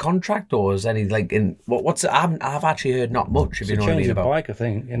change of contract, or is any I've actually heard not much. If you know what I mean about bike, I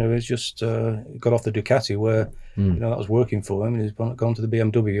think he's just got off the Ducati where that was working for him, and he's gone to the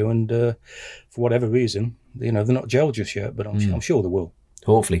BMW, and for whatever reason, they're not gelled just yet, but I'm sure they will.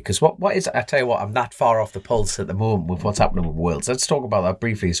 Hopefully, because what is, I tell you what, I'm that far off the pulse at the moment with what's happening with Worlds. Let's talk about that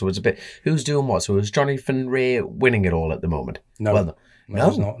briefly. So it's a bit, who's doing what? So is Jonathan Ray winning it all at the moment? No, well, no,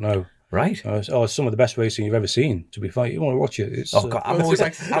 he's not. No. Right. It's some of the best racing you've ever seen. To be fair, you want to watch it. It's, God, I'm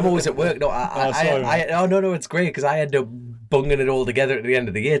always at work. No, it's great because I end up bunging it all together at the end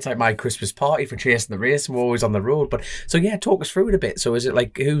of the year. It's like my Christmas party for Chasin The Racin. We're always on the road. But so yeah, talk us through it a bit. So is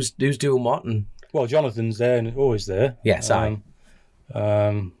it who's doing what? And well, Jonathan's there and always there. Yes,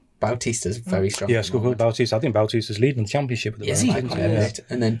 Bautista's very strong. Yeah, Bautista. I think Bautista's leading the championship at the moment. Is he?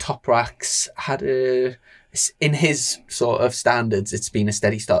 And then Top Racks had in his sort of standards, it's been a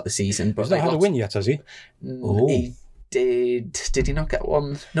steady start of the season. But he's not had a win yet, has he? He did. Did he not get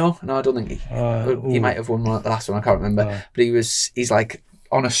one? No, I don't think he might have won one at the last one. I can't remember. But he's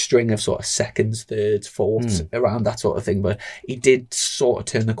on a string of sort of seconds, thirds, fourths, around that sort of thing. But he did sort of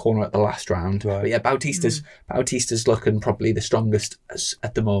turn the corner at the last round. Right. But yeah, Bautista's looking probably the strongest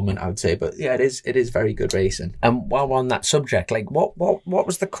at the moment, I would say. But yeah, it is very good racing. And while we're on that subject, what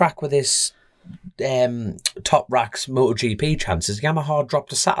was the crack with this Top Racks MotoGP chances? Yamaha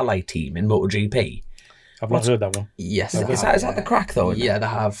dropped a satellite team in MotoGP. I've not heard that one. Yes. Is that the crack, though? Yeah, they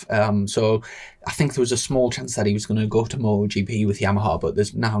have. So I think there was a small chance that he was going to go to MotoGP with Yamaha, but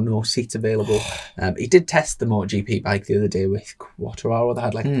there's now no seats available. He did test the MotoGP bike the other day with Quattararo. They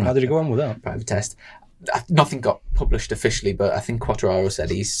had how did he go on with that? Private test. Nothing got published officially, but I think Quattararo said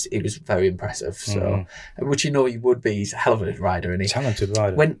he was very impressive. So, which he would be. He's a hell of a rider, and talented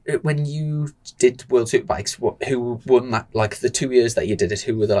rider. When you did World Superbikes, who won that? The 2 years that you did it,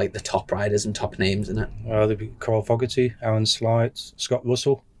 who were the top riders and top names in it? There'd be Carl Fogarty, Aaron Slight, Scott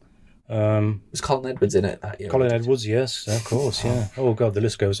Russell. Was Colin Edwards in it that year? Colin Edwards, yes, of course, yeah. Oh God, the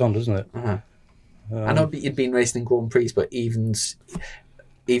list goes on, doesn't it? I know you'd been racing in Grand Prix, but even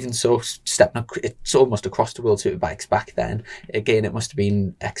so, stepping up, it's almost across the World Superbikes back then. Again, it must have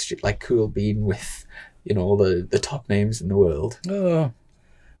been extra cool being with all the top names in the world. I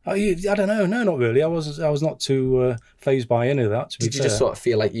don't know. No, not really. I was not too phased by any of that. Did you just sort of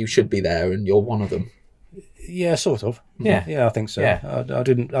feel like you should be there and you're one of them? Yeah, sort of. Yeah, I think so. Yeah. I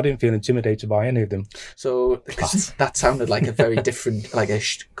didn't feel intimidated by any of them. So that sounded like a very different,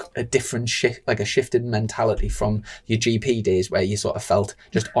 a different shift, a shift in mentality from your GP days where you sort of felt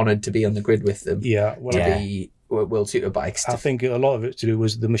just honoured to be on the grid with them. Yeah, the World Superbikes. I think a lot of it to do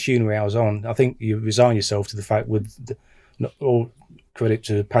was the machinery I was on. I think you resign yourself to the fact not all credit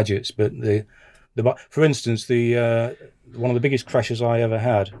to Paget's, but for instance, one of the biggest crashes I ever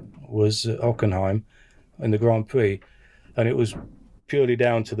had was at Hockenheim in the Grand Prix, and it was purely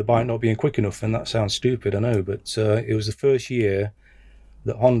down to the bike not being quick enough, and that sounds stupid, I know, but it was the first year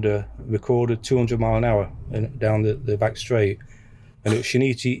that Honda recorded 200 mile an hour down the back straight, and it was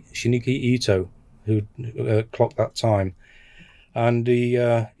Shinichi Ito who clocked that time, and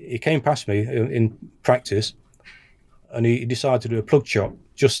he came past me in practice, and he decided to do a plug chop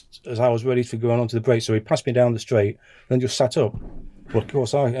just as I was ready to go on onto the brake. So he passed me down the straight, then just sat up. Well, of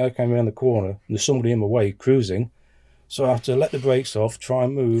course, I came around the corner, and there's somebody in my way cruising, so I had to let the brakes off, try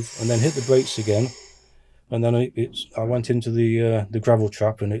and move, and then hit the brakes again. And then I went into the gravel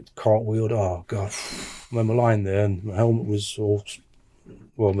trap, and it cartwheeled. Oh, God. I remember lying there, and my helmet was all...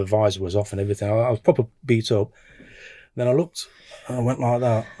 Well, my visor was off and everything. I was proper beat up. Then I looked, and I went like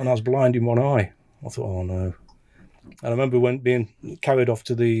that, and I was blind in one eye. I thought, oh, no. And I remember being carried off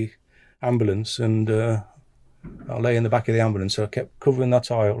to the ambulance, and I lay in the back of the ambulance, so I kept covering that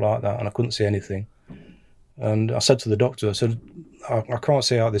eye up like that, and I couldn't see anything. And I said to the doctor, I said, I can't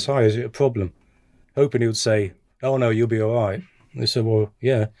see out this eye, is it a problem? Hoping he would say, oh no, you'll be all right. And they said, well,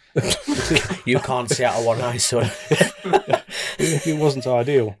 yeah. You can't see out of one eye, son. It wasn't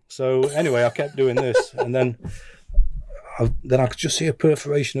ideal. So anyway, I kept doing this, and then I could just see a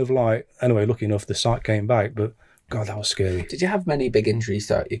perforation of light. Anyway, lucky enough, the sight came back, but God, that was scary. Did you have many big injuries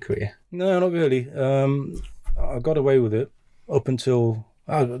throughout your career? No, not really. I got away with it up until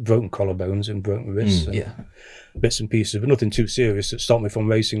I had broken collarbones and broken wrists. Bits and pieces, but nothing too serious that stopped me from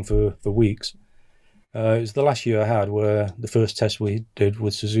racing for weeks. It was the last year I had where the first test we did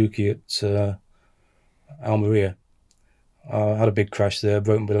with Suzuki at Almeria. I had a big crash there,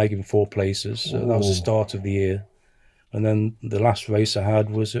 broke my leg in 4 places. That was the start of the year. And then the last race I had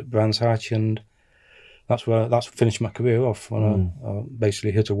was at Brands Hatch, and that's finished my career off, when I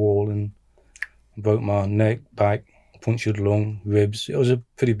basically hit a wall and broke my neck, back, punctured lung, ribs. It was a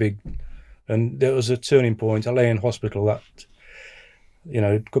pretty big, and there was a turning point. I lay in hospital that,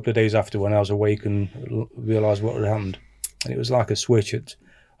 a couple of days after, when I was awake and realised what had happened. And it was like a switch.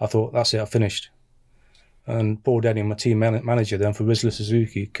 I thought, that's it, I finished. And Paul Denny, my team manager then for Rizzler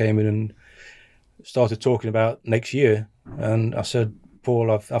Suzuki, came in and started talking about next year. And I said, Paul,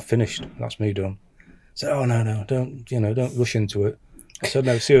 I've finished. That's me done. He said, oh, no, don't rush into it. I said,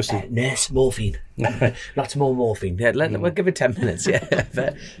 no, seriously. Nurse, morphine. Lots more morphine. Yeah, we'll give it 10 minutes. Yeah,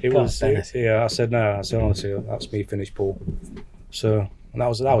 it was. I said, no. I said, honestly, that's me finished, Paul. So, and that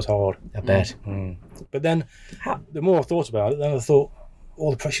was hard. I bet. But then, the more I thought about it, then I thought, all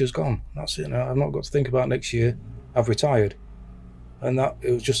the pressure's gone. That's it now. I've not got to think about next year. I've retired. And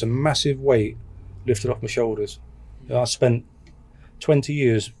it was just a massive weight lifted off my shoulders. I spent 20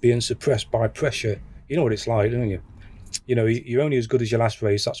 years being suppressed by pressure. You know what it's like, don't you? You're only as good as your last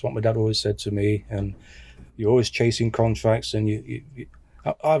race. That's what my dad always said to me. And you're always chasing contracts. And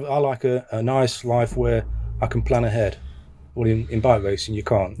I like a nice life where I can plan ahead. Well, in bike racing, you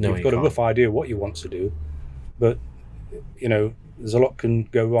can't. No, You've got a rough idea what you want to do. But, there's a lot can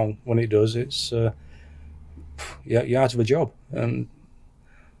go wrong when it does. It's, you're out of a job. And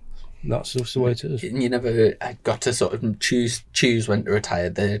that's just the way it is. You never got to sort of choose when to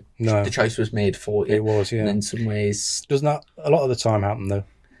retire. The choice was made for you. It was, yeah. And in some ways... Doesn't that a lot of the time happen, though?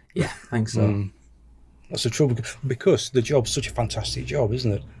 Yeah, I think so. That's the trouble, because the job's such a fantastic job,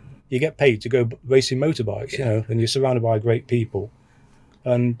 isn't it? You get paid to go racing motorbikes, and you're surrounded by great people.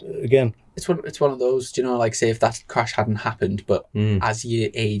 And again... It's one of those, like say if that crash hadn't happened, but as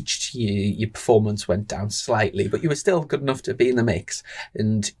you aged, your performance went down slightly, but you were still good enough to be in the mix.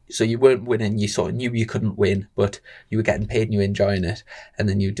 And so you weren't winning, you sort of knew you couldn't win, but you were getting paid and you were enjoying it. And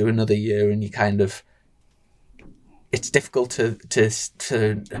then you do another year and you kind of... It's difficult to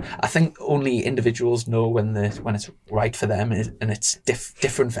I think only individuals know when it's right for them, and it's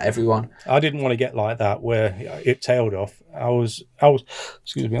different for everyone. I didn't want to get like that where it tailed off. I was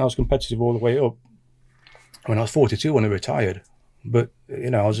competitive all the way up. When I was 42 when I retired, but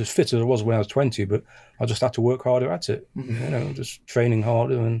I was as fit as I was when I was 20. But I just had to work harder at it. Just training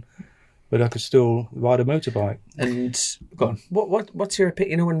harder, but I could still ride a motorbike. And go on. What's your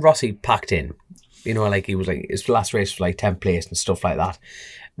opinion? When Rossi packed in? He was his last race was 10th place and stuff like that.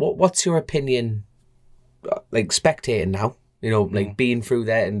 What's your opinion, spectating now? Being through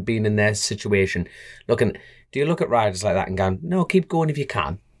there and being in their situation. Do you look at riders like that and go, no, keep going if you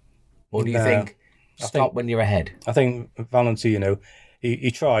can? Or do you think, stop when you're ahead? I think Valentino,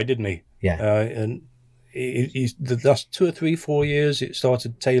 he tried, didn't he? Yeah. And the last 2 or 3, 4 years, it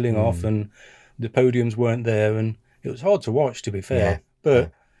started tailing off and the podiums weren't there. And it was hard to watch, to be fair. Yeah.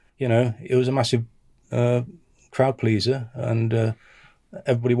 But... it was a massive crowd pleaser, and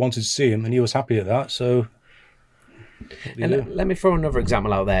everybody wanted to see him, and he was happy at that. So And let me throw another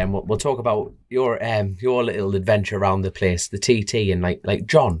example out there, and we'll talk about your little adventure around the place, the TT, and like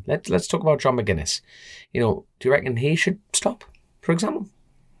John. Let's talk about John McGuinness. You know, do you reckon he should stop, for example?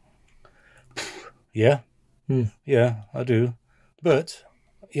 Yeah, yeah, I do. But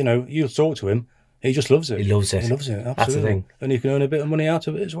you know, you talk to him, he just loves it. He loves it. He loves it. Absolutely. That's the thing. And you can earn a bit of money out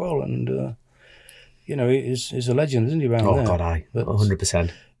of it as well. And you know, he's a legend, isn't he? Around there? Oh God,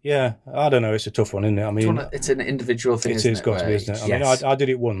 100%. Yeah, I don't know. It's a tough one, isn't it? I mean, It's an individual thing. It's got to be, isn't it? I Yes. mean, I did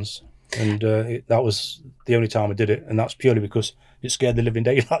it once, and that was the only time I did it, and that's purely because it scared the living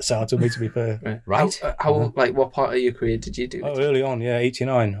daylights out of me. To be fair, Right. How like what part of your career did you do? oh, early on, yeah,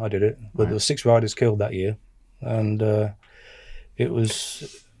 89, I did it, but there were 6 riders killed that year, and it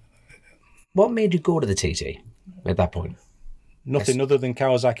was What made you go to the TT at that point? nothing other than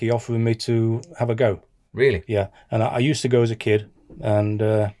Kawasaki offering me to have a go. Really? Yeah, and I used to go as a kid, and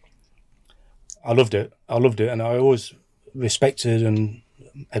I loved it. And I always respected and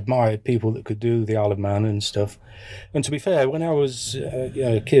admired people that could do the Isle of Man and stuff. And to be fair, when I was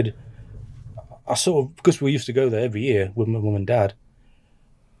a kid, I sort of, because we used to go there every year with my mum and dad,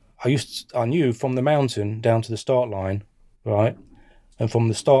 I knew from the mountain down to the start line, right, and from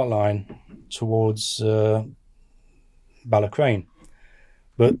the start line towards Ballacrane.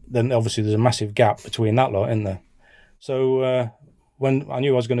 But then obviously there's a massive gap between that lot, isn't there? So when I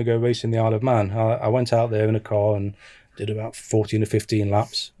knew I was going to go racing the Isle of Man, I went out there in a car and did about 14 or 15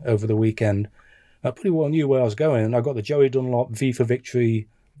 laps over the weekend. I pretty well knew where I was going, and I got the Joey Dunlop V for Victory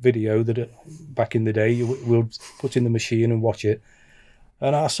video that back in the day we'll put in the machine and watch it,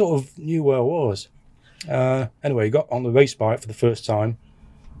 and I sort of knew where I was. Anyway, got on the race bike for the first time,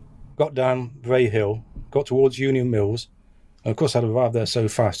 got down Bray Hill, got towards Union Mills, and of course I'd arrived there so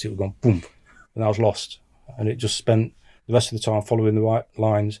fast it would gone boom, and I was lost, and it just spent the rest of the time following the right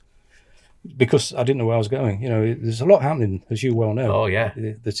lines because I didn't know where I was going. You know, there's a lot happening, as you well know. Oh yeah.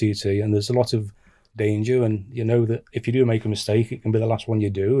 The TT, and there's a lot of danger, and you know that if you do make a mistake, it can be the last one you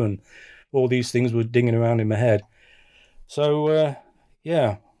do, and all these things were dinging around in my head. So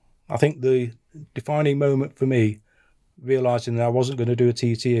yeah, I think the defining moment for me, realising that I wasn't going to do a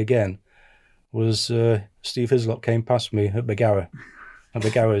TT again, was Steve Hislop came past me at Bagara. And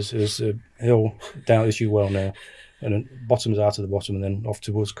Bagara is a hill down, as you well know, and it bottoms out of the bottom and then off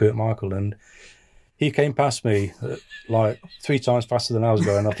towards Kirkmichael. And he came past me like 3 times faster than I was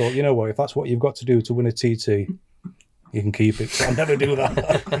going. I thought, you know what, if that's what you've got to do to win a TT, you can keep it. I'll never do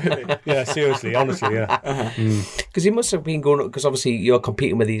that. Yeah, seriously, honestly, yeah. Because he must have been going, because obviously you're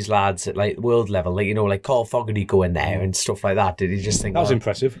competing with these lads at like world level, like, you know, like Carl Fogarty go in there and stuff like that. Did he just think That was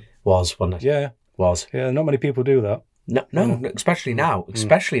impressive. wasn't it? Yeah. Was. Yeah, not many people do that. No, especially now.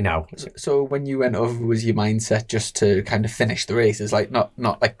 Especially now. So when you went over, was your mindset just to kind of finish the races, like not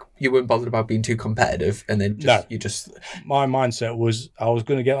like you weren't bothered about being too competitive, and then My mindset was I was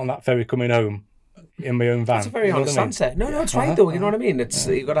going to get on that ferry coming home in my own van. That's a very honest answer. No, it's right though. You know what I mean? It's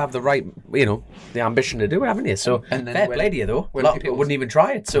you've got to have the right, you know, the ambition to do it, haven't you? So And then fair when- play to you though. A when lot of people wouldn't even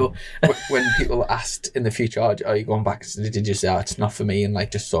try it. So when people asked in the future, are you going back? Did you say, it's not for me, and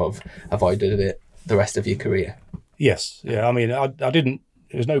like just sort of avoided it the rest of your career? Yes, yeah. I mean, I didn't.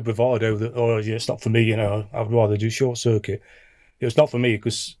 There was no bravado that, oh, yeah, it's not for me. You know, I'd rather do short circuit. It was not for me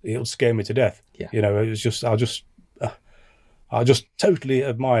because it would scare me to death. Yeah. You know, it was just I just totally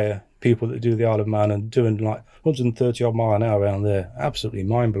admire people that do the Isle of Man and doing like 130 odd mile an hour around there. Absolutely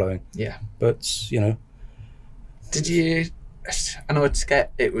mind blowing. Yeah. But you know, Did you? I know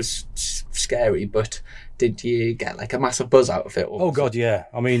it was scary, but did you get like a massive buzz out of it? oh God, yeah.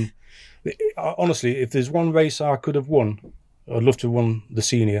 I mean, honestly, if there's one race I could have won, I'd love to have won the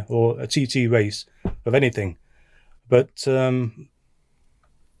senior or a TT race of anything. But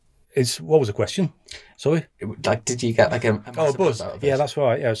what was the question? Sorry? Like, did you get like a massive buzz. out of it? Yeah, that's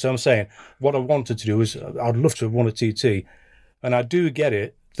right. Yeah, so I'm saying what I wanted to do is I'd love to have won a TT, and I do get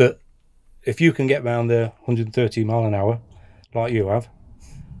it that if you can get round there 130 mile an hour, like you have,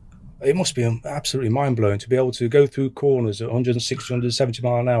 it must be absolutely mind blowing to be able to go through corners at 160, 170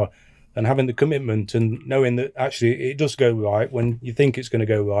 mile an hour, and having the commitment and knowing that actually it does go right when you think it's going to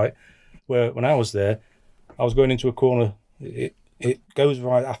go right. Where when I was there, I was going into a corner, it goes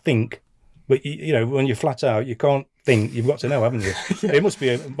right, I think, but you know, when you're flat out, you can't think. You've got to know, haven't you? Yeah. It must be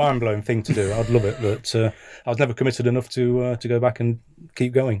a mind blowing thing to do. I'd love it, but I was never committed enough to go back and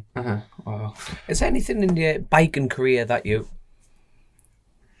keep going. Wow. is there anything in your biking career that you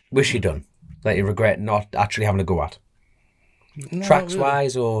wish you'd done, that you regret not actually having a go at? No, Tracks really.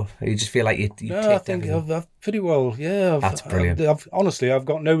 wise, or you just feel like you No, I think I've pretty well, yeah. That's brilliant. Honestly, I've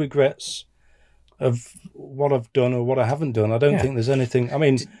got no regrets of what I've done or what I haven't done. I don't think there's anything. I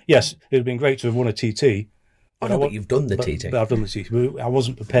mean, yes, it'd have been great to have won a TT, Oh no, but you've done the TT. But I've done the TT. I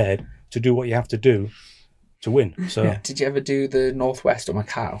wasn't prepared to do what you have to do to win. So Did you ever do the Northwest or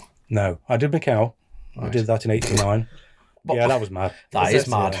Macau? no, I did Macau. I did that in '89. Yeah, that was mad. That is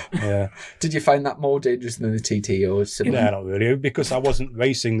mad. Yeah. Did you find that more dangerous than the TT or similar? No, not really, because I wasn't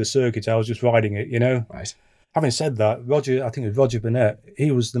racing the circuit. I was just riding it, you know. Right. Having said that, Roger, I think it was Roger Burnett,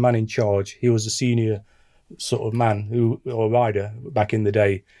 he was the man in charge. He was the senior sort of man or rider back in the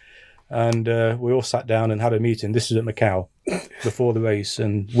day. And we all sat down and had a meeting. This was at Macau before the race,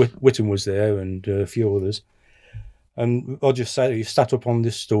 and Whittam was there and a few others. And Roger said, he sat up on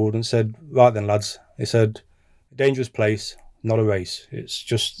this stool and said, right then, lads, he said, dangerous place, not a race. It's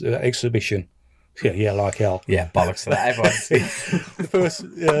just an exhibition. Yeah, like hell. Yeah, bollocks to that. Everyone's...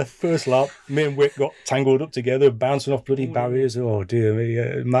 The first lap, me and Wick got tangled up together, bouncing off bloody barriers. Oh, dear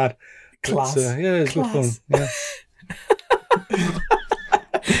me, mad. Class. But, yeah, it was good fun. Yeah.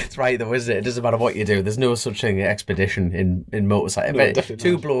 It's right though, isn't it? It doesn't matter what you do. There's no such thing as expedition in motorcycle. No, definitely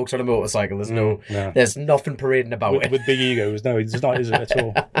Two not. blokes on a motorcycle. There's No. there's nothing parading about it. With big egos, no, it's not, is it at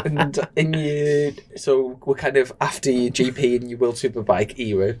all? And so we're kind of after your GP and your World Superbike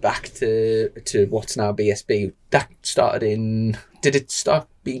era, back to what's now BSB. That started in. Did it start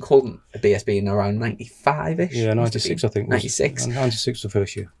being called a BSB in around 95-ish? Yeah, 96, I think. 96. 96 the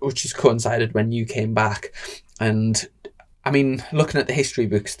first year. Which has coincided when you came back. And I mean, looking at the history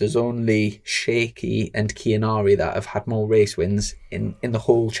books, there's only Shaky and Kianari that have had more race wins in the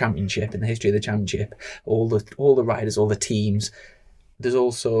whole championship, in the history of the championship. All the riders, all the teams. There's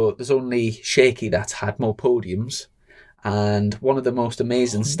only Shaky that's had more podiums. And one of the most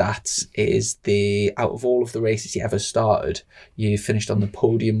amazing stats is out of all of the races you ever started, you finished on the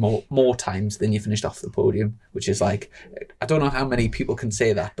podium more times than you finished off the podium, which is like, I don't know how many people can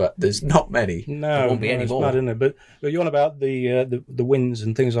say that, but there's not many. No, There won't be any it's more. mad, isn't it? But you're on about the wins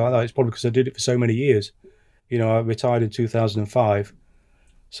and things like that. It's probably because I did it for so many years. You know, I retired in 2005.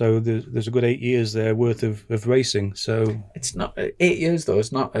 So there's a good 8 years there worth of racing. So It's not 8 years though.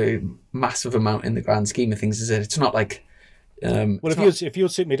 It's not a massive amount in the grand scheme of things, is it? It's not like. well, if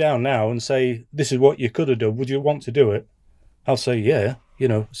you'd sit me down now and say this is what you could have done, would you want to do it? I'll say yeah. You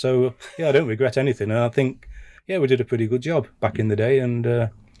know, so yeah, I don't regret anything, and I think yeah, we did a pretty good job back in the day,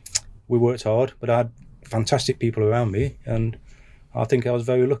 and we worked hard. But I had fantastic people around me, and I think I was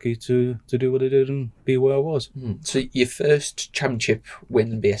very lucky to do what I did and be where I was. So your first championship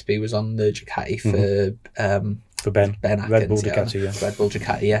win in BSB was on the Ducati for Ben Atkins, Red Bull Ducati, yeah. Red Bull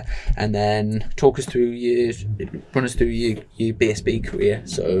Ducati, yeah. And then run us through your BSB career.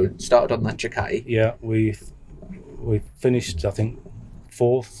 So started on that Ducati. Yeah, we finished, I think,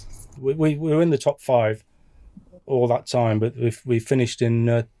 fourth. We were in the top five all that time, but we finished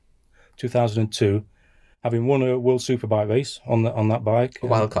in 2002, having won a World Superbike race on that bike. A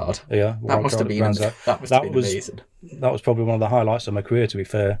wild card. Yeah, That must have been amazing. That was probably one of the highlights of my career, to be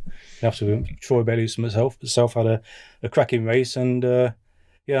fair. After Troy Bailey myself had a cracking race, and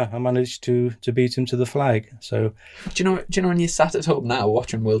yeah, I managed to beat him to the flag. So Do you know when you sat at home now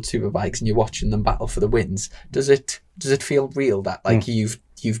watching World Superbikes and you're watching them battle for the wins? Does it feel real that like you've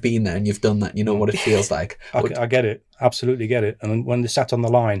been there and you've done that and you know what it feels like? I get it, absolutely get it. And when they sat on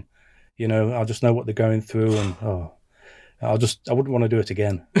the line, you know, I just know what they're going through, and I wouldn't want to do it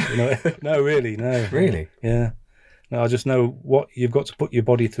again. You know, no, really, no, Really? yeah. No, I just know what you've got to put your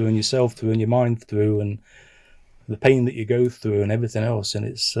body through and yourself through and your mind through, and the pain that you go through and everything else. And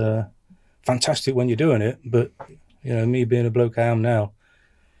it's fantastic when you're doing it. But, you know, me being a bloke I am now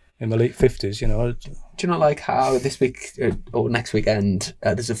in my late 50s, you know. Do you know like how this week or next weekend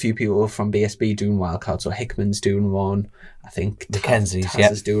there's a few people from BSB doing wildcards, or Hickman's doing one, I think Mackenzie's, Taz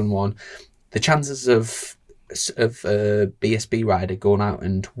yeah. is doing one. The chances of a BSB rider going out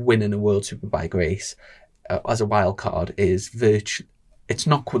and winning a World Superbike race as a wild card is it's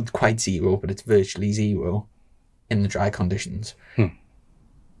not quite zero, but it's virtually zero in the dry conditions.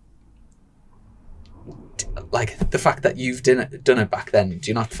 Like the fact that you've done it back then, do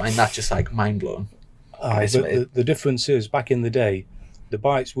you not find that just like mind blowing? But the difference is, back in the day, the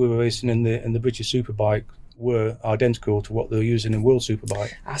bikes we were racing in the British Superbike were identical to what they were using in World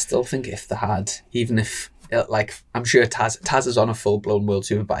Superbike. I still think if they had, even if like I'm sure Taz is on a full blown World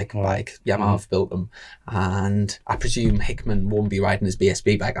Superbike bike. Yamaha have built them, and I presume Hickman won't be riding his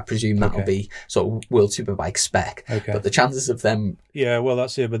BSB bike. I presume that'll be sort of World Superbike spec. Okay. But the chances of them, Yeah, well,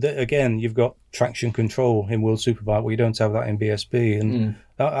 that's it. But again, you've got traction control in World Superbike, where you don't have that in BSB, and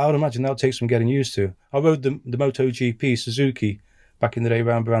I would imagine that takes some getting used to. I rode the MotoGP Suzuki back in the day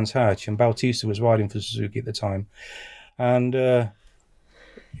around Brands Hatch, and Bautista was riding for Suzuki at the time, and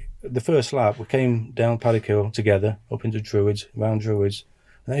the first lap, we came down Paddock Hill together, up into Druids, round Druids,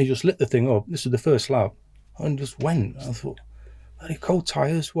 and then he just lit the thing up. This is the first lap. and just went. I thought, bloody cold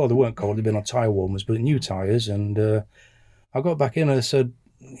tyres. Well, they weren't cold, they'd been on tyre warmers, but new tyres. And I got back in and I said,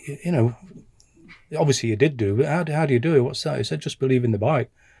 you know, obviously you did do, but how do you do it? What's that? He said, just believe in the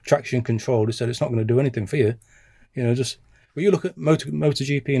bike. Traction control. He said, it's not going to do anything for you. You know, just, when you look at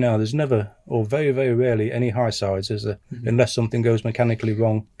MotoGP now, there's never, or very, very rarely, any high sides, unless something goes mechanically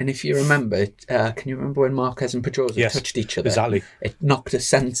wrong. And if you remember, can you remember when Marquez and Pedrosa touched each other? Exactly. It knocked a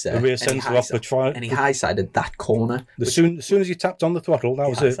sensor. The rear sensor off the trial. And he high-sided that corner. As soon as he tapped on the throttle, that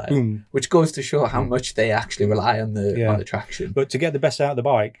was it. Boom. Which goes to show how much they actually rely on the traction. But to get the best out of the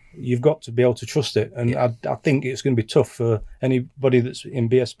bike, you've got to be able to trust it. And I think it's going to be tough for anybody that's in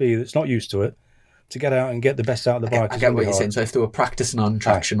BSB that's not used to it, to get out and get the best out of the bike. I get what you're saying. So if they were practicing on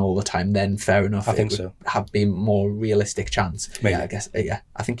traction all the time, then fair enough. I think so. Have been more realistic chance. Maybe. Yeah, I guess. Yeah,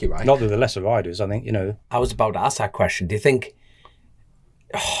 I think you're right. Not that they're lesser riders. I think, you know. I was about to ask that question. Do you think?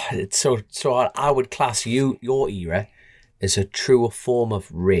 It's so I would class your era as a truer form of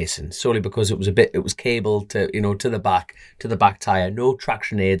racing, solely because it was cabled to the back tire, no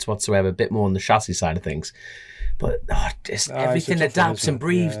traction aids whatsoever, a bit more on the chassis side of things. But everything adapts and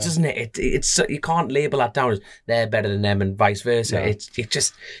breathes, doesn't it? It's you can't label that down as they're better than them and vice versa. No. You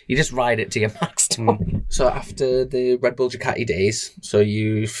just ride it to your max. So after the Red Bull Ducati days, so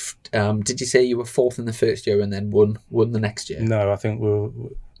you did you say you were fourth in the first year and then won the next year? No, I think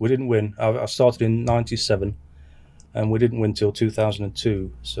we didn't win. I started in '97, and we didn't win till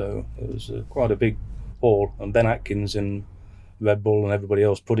 2002. So it was quite a big haul. And Ben Atkins and Red Bull and everybody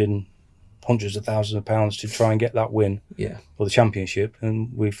else put in hundreds of thousands of pounds to try and get that win for the championship,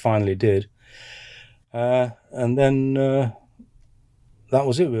 and we finally did. And then that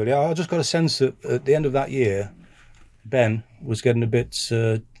was it, really. I just got a sense that at the end of that year, Ben was getting a bit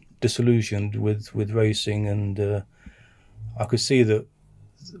disillusioned with racing, and I could see that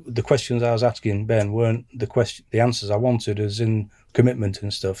the questions I was asking Ben weren't the answers I wanted, as in commitment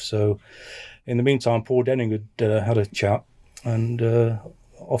and stuff. So in the meantime, Paul Denning had a chat and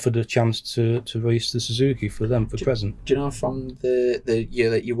offered a chance to race the Suzuki for them for present. Do you know, from the year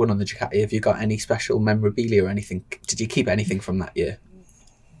that you won on the Ducati, have you got any special memorabilia or anything? Did you keep anything from that year?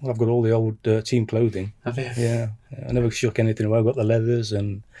 Well, I've got all the old team clothing. Have you? Yeah. I never shook anything away. I've got the leathers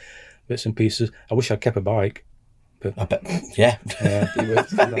and bits and pieces. I wish I'd kept a bike. But I bet,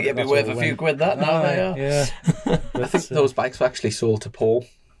 it'd be worth a few quid that now. Yeah. I think those bikes were actually sold to Paul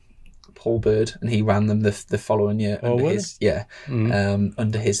Bird, and he ran them the following year under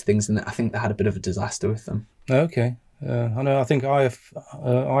under his things, and I think they had a bit of a disaster with them. Okay. I know. I think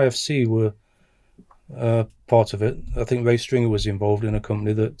IFC were part of it. I think Ray Stringer was involved in a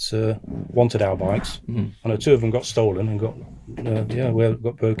company that wanted our bikes. I know 2 of them got stolen and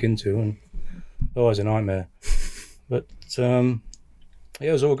got broke into, and always a nightmare. But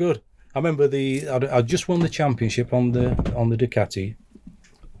it was all good. I remember I just won the championship on the Ducati.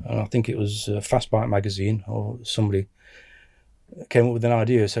 And I think it was Fast Bike magazine or somebody came up with an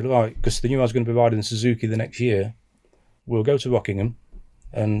idea. Said, right, because they knew I was going to be riding Suzuki the next year, we'll go to Rockingham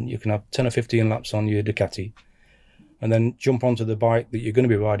and you can have 10 or 15 laps on your Ducati and then jump onto the bike that you're going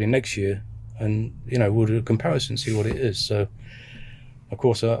to be riding next year, and we'll do a comparison, see what it is. So of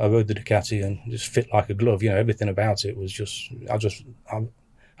course I rode the Ducati and just fit like a glove. Everything about it was just I'm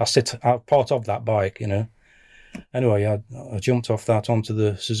part of that bike. Anyway, I jumped off that onto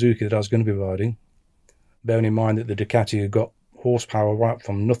the Suzuki that I was going to be riding, bearing in mind that the Ducati had got horsepower right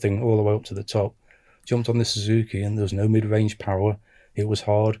from nothing all the way up to the top. Jumped on the Suzuki and there was no mid-range power. It was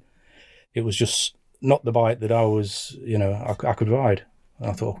hard. It was just not the bike that I was, I could ride. And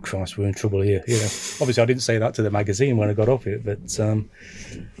I thought, oh Christ, we're in trouble here. Obviously I didn't say that to the magazine when I got off it, but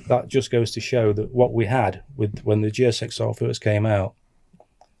that just goes to show that what we had when the GSXR first came out,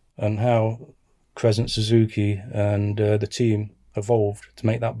 and how Crescent Suzuki and the team evolved to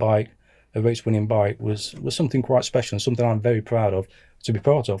make that bike a race-winning bike was something quite special, and something I'm very proud of to be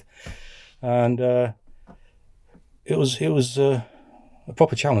part of. And it was a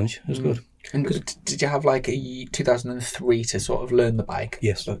proper challenge. It was good. And did you have like a 2003 to sort of learn the bike?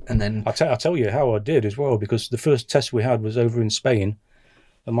 Yes. And then I'll tell you how I did as well, because the first test we had was over in Spain,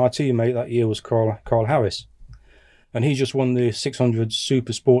 and my teammate that year was Carl Harris. And he just won the 600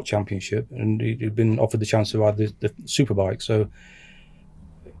 Super Sport Championship, and he'd been offered the chance to ride the Superbike. So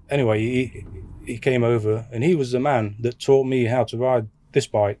anyway, he came over, and he was the man that taught me how to ride this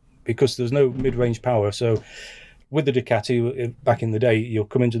bike, because there's no mid-range power. So with the Ducati, back in the day, you'll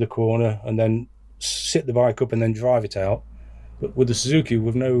come into the corner and then sit the bike up and then drive it out. But with the Suzuki,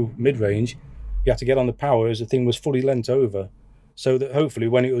 with no mid-range, you had to get on the power as the thing was fully leant over, so that hopefully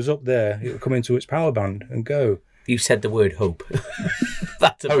when it was up there, it would come into its power band and go. You said the word hope.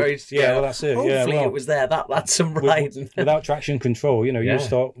 That's a very well, that's it. Hopefully Well, it was there. That's some riding. Without traction control, you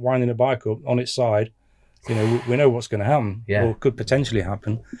start winding a bike up on its side. We know what's going to happen, or could potentially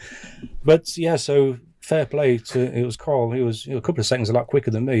happen. But so fair play to it was Carl. He was a couple of seconds a lot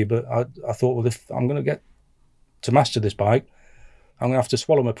quicker than me. But I thought, well, if I'm going to get to master this bike, I'm going to have to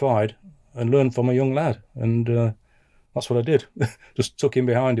swallow my pride and learn from a young lad. And that's what I did. Just took him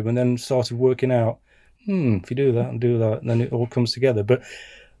behind him and then started working out. If you do that and do that, and then it all comes together. But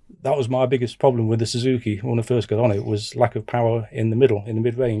that was my biggest problem with the Suzuki when I first got on it, was lack of power in the middle, in the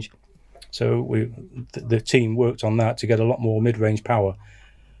mid-range. So the team worked on that to get a lot more mid-range power.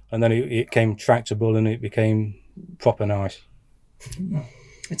 And then it came tractable and it became proper nice.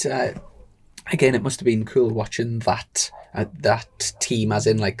 It's again, it must have been cool watching that team, as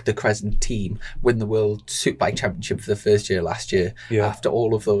in like the Crescent team, win the World Superbike Championship for the first year last year. After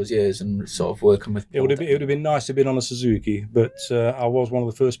all of those years and sort of working with. It would have been nice to have been on a Suzuki, but I was one of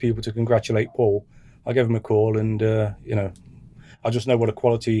the first people to congratulate Paul. I gave him a call, and I just know what a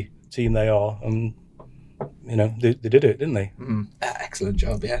quality team they are, and they did it, didn't they? Excellent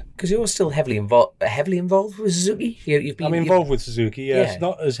job, yeah. Because you're still heavily involved with Suzuki. I'm involved with Suzuki, yes,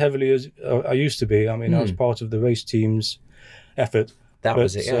 not as heavily as I used to be. I mean, I was part of the race team's effort. That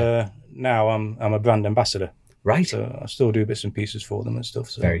was it. Yeah. Now I'm a brand ambassador, right? So I still do bits and pieces for them and stuff.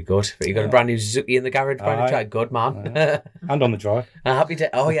 So. Very good. But you got a brand new Suzuki in the garage, brand new track. Good man. And on the drive. Happy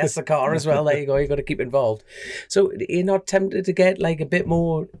to. Oh yes, the car as well. There you go. You got to keep involved. So you're not tempted to get like a bit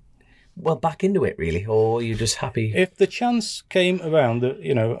more. Well, back into it, really, or you're just happy? If the chance came around that,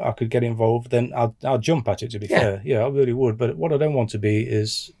 I could get involved, then I'll jump at it, to be fair. Yeah, I really would. But what I don't want to be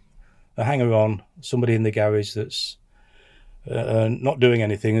is a hanger-on, somebody in the garage that's not doing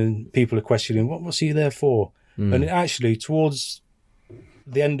anything, and people are questioning, what's he there for? And actually, towards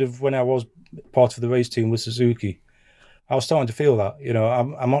the end of when I was part of the race team with Suzuki, I was starting to feel that,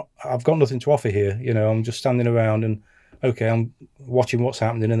 I've got nothing to offer here. I'm just standing around and, okay, I'm watching what's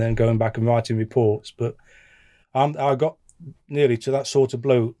happening and then going back and writing reports. But I got nearly to that sort of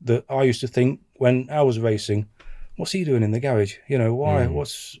bloke that I used to think when I was racing, what's he doing in the garage? Why?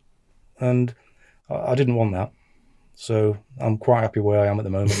 And I didn't want that. So I'm quite happy where I am at the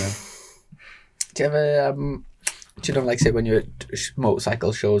moment now. Do you ever, like say when you're at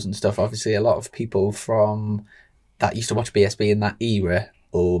motorcycle shows and stuff, obviously a lot of people from that used to watch BSB in that era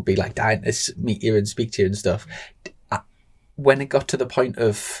will be like dying to meet you and speak to you and stuff. When it got to the point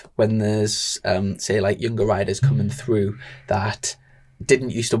of when there's, say, like younger riders coming through that didn't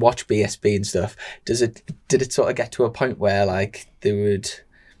used to watch BSB and stuff, did it sort of get to a point where like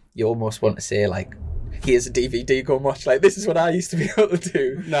you almost want to say like, here's a DVD, go and watch, like this is what I used to be able to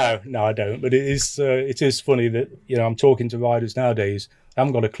do? No, I don't. But it is funny that I'm talking to riders nowadays. I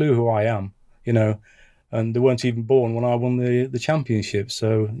haven't got a clue who I am, and they weren't even born when I won the championship.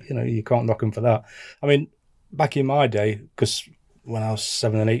 So you can't knock them for that. I mean. Back in my day, because when I was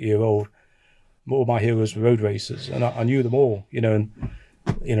 7 and 8 year old, all my heroes were road racers, and I knew them all. And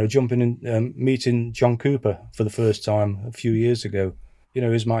jumping and meeting John Cooper for the first time a few years ago. He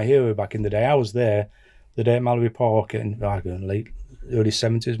was my hero back in the day. I was there the day at Mallory Park in early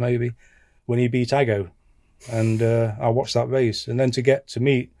 70s maybe, when he beat Aggo, and I watched that race. And then to get to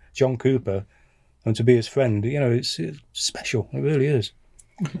meet John Cooper and to be his friend, it's special. It really is.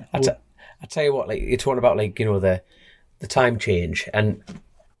 I tell you what, like you're talking about, like the time change, and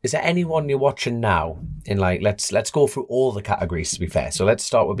is there anyone you're watching now in like let's go through all the categories, to be fair. So let's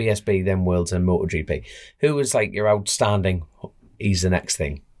start with BSB, then Worlds, and MotoGP. Who is like your outstanding? He's the next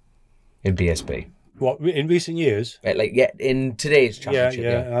thing in BSB. What in recent years? In today's championship.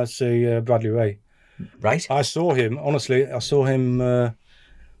 Yeah. I'd say Bradley Ray. Right. I saw him. Honestly, I saw him. God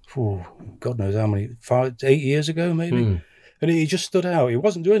knows how many, 5 to 8 years ago, maybe. And he just stood out. He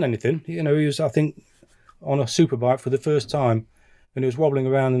wasn't doing anything. He was, I think, on a superbike for the first time. And he was wobbling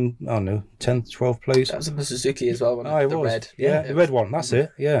around in, I don't know, 10th, 12th place. That was in the Suzuki as well, wasn't it? The red. Yeah, the red one. That's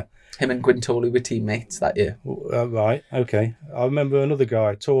it, yeah. Him and Quintoli were teammates that year. Right, okay. I remember another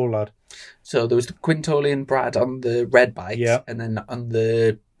guy, tall lad. So there was Quintoli and Brad on the red bikes. Yeah. And then on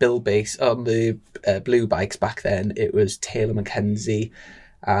the blue bikes back then, it was Taylor McKenzie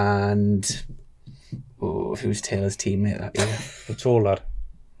and... who was Taylor's teammate that year? The tall lad.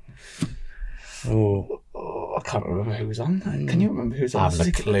 I can't remember who was on that. Can you remember who was on? I haven't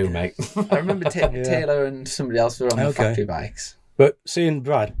a clue, mate. I remember Taylor and somebody else were on the factory bikes. But seeing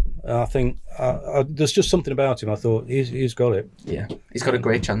Brad, I think there's just something about him. I thought he's got it. Yeah, he's got a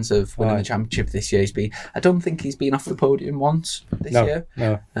great chance of winning the championship this year. I don't think he's been off the podium once this year.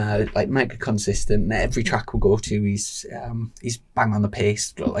 No. Like mega consistent. Every track we'll go to, he's bang on the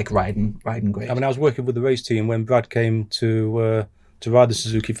pace, like riding great. I mean, I was working with the race team when Brad came to ride the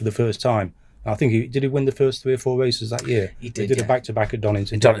Suzuki for the first time. I think did he win the first 3 or 4 races that year? He did. He did a back-to-back at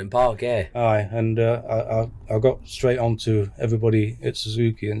Donington. Donington Park, yeah. Aye, and I got straight on to everybody at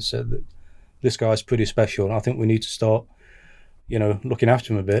Suzuki and said that this guy's pretty special, and I think we need to start, looking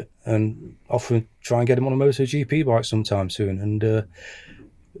after him a bit and try and get him on a MotoGP bike sometime soon. And the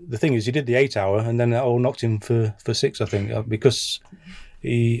thing is, he did the 8 hour, and then that all knocked him for 6, I think, because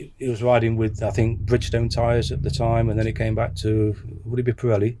he was riding with, I think, Bridgestone tyres at the time, and then he came back to, would it be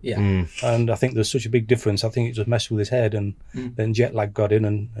Pirelli? Yeah. And I think there's such a big difference. I think it just messed with his head, and then jet lag got in,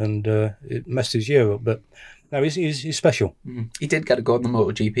 and it messed his year up. But no, he's special. He did get a go on the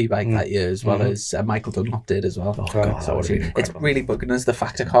MotoGP bike that year, as well as Michael Dunlop did as well. Oh, God, that would have been It's really bugging us, the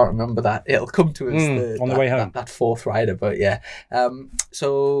fact I can't remember that. It'll come to us on the way home. That 4th rider, but yeah.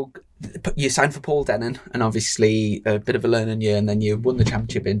 So you signed for Paul Denon, and obviously a bit of a learning year, and then you won the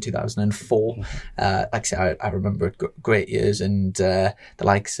championship in 2004. Like I say, I remember great years, and the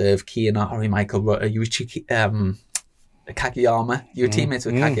likes of Kianari, Michael Yuichi, Kageyama. You were teammates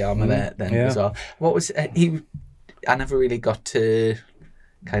with Kageyama there then as well. What was he? I never really got to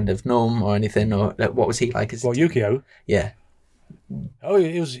kind of know him or anything. Or what was he like? Yukio? Yeah. Oh,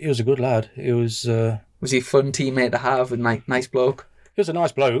 he was a good lad. He was. Was he a fun teammate to have and nice bloke? He was a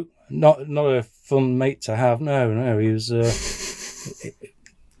nice bloke. Not a fun mate to have. No. He was.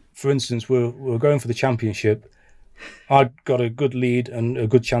 For instance, we're going for the championship. I'd got a good lead and a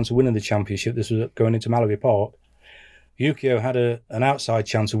good chance of winning the championship. This was going into Mallory Park. Yukio had an outside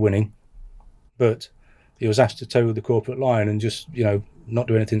chance of winning, but he was asked to toe the corporate line and just, not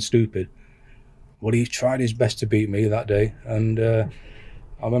do anything stupid. Well, he tried his best to beat me that day, and I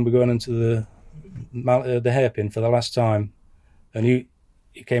remember going into the hairpin for the last time, and he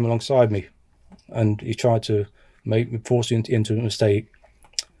came alongside me, and he tried to force me into a mistake.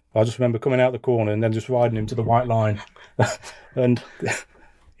 I just remember coming out the corner and then just riding him to the white line, and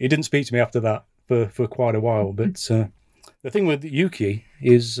he didn't speak to me after that for quite a while. But the thing with Yuki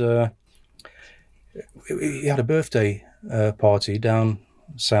is he had a birthday party down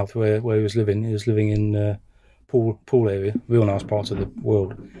south where he was living. He was living in Poole area, real nice part of the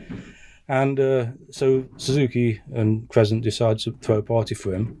world. And so Suzuki and Crescent decided to throw a party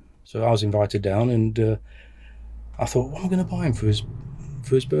for him. So I was invited down, and I thought, what am I going to buy him for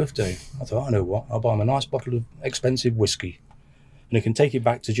his birthday? I thought, I know what, I'll buy him a nice bottle of expensive whiskey, and he can take it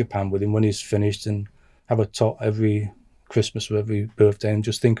back to Japan with him when he's finished and have a tot every Christmas or every birthday and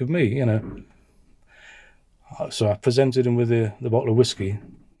just think of me, So I presented him with the bottle of whiskey.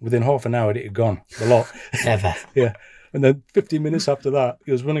 Within half an hour, it had gone, the lot. Never. Yeah. And then 15 minutes after that,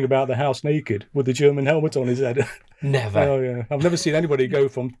 he was running about the house naked with the German helmet on his head. Never. Oh, yeah. I've never seen anybody go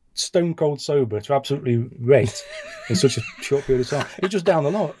from stone cold sober to absolutely red in such a short period of time. He was just down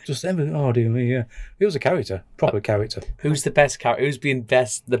the lot. Oh, dear me, yeah. He was a character, proper character. Who's the best character? Who's been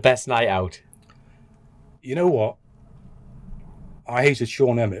the best night out? You know what? I hated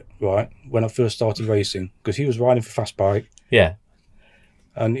Sean Emmett, right, when I first started racing, because he was riding for Fastbike. Yeah.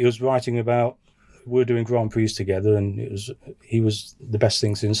 And he was writing about, we're doing Grand Prix together, and he was the best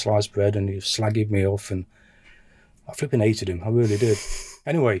thing since sliced bread, and he was slagging me off, and I flipping hated him. I really did.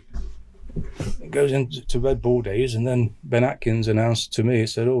 Anyway, it goes into Red Bull days, and then Ben Atkins announced to me, he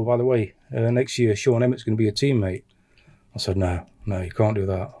said, oh, by the way, next year Sean Emmett's going to be a teammate. I said, no, you can't do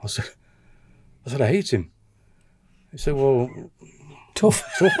that. I said, I hate him. He said, well... Tough.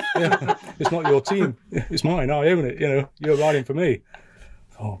 Yeah. It's not your team. It's mine. I own it. You're riding for me.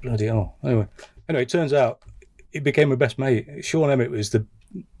 Oh, bloody hell. Anyway, it turns out he became a best mate. Sean Emmett was the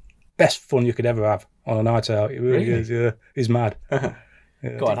best fun you could ever have on a night out. He really is. Yeah. He's mad. Yeah.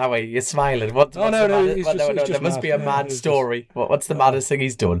 Go on, how are you? You're smiling. No, there must be a mad story. What's the maddest thing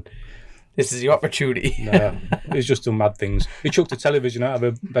he's done? This is your opportunity. No, he's just done mad things. He chucked a television out of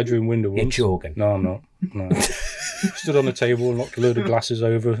a bedroom window once. You're joking. No, I'm not. No. Stood on the table and knocked a load of glasses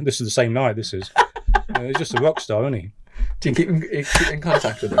over. This is the same night, this is. He's just a rock star, isn't he? Do you keep in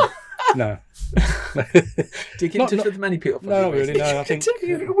contact with him? No. Do you keep in touch with many people? No, not really, no. I think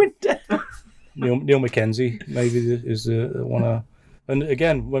Neil McKenzie maybe is the one. And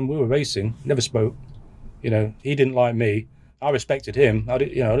again, when we were racing, never spoke. He didn't like me. I respected him. I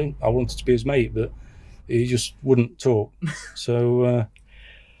wanted to be his mate, but he just wouldn't talk. So,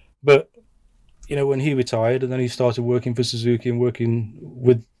 but when he retired and then he started working for Suzuki and working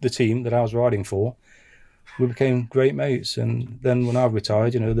with the team that I was riding for, we became great mates. And then when I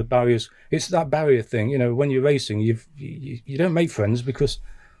retired, the barriers, it's that barrier thing, when you're racing, you don't make friends because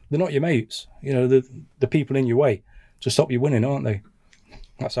they're not your mates. The people in your way to stop you winning, aren't they?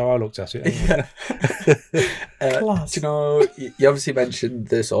 That's how I looked at it. Anyway. Do you know, you obviously mentioned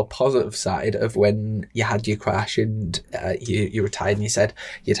the sort of positive side of when you had your crash and you retired, and you said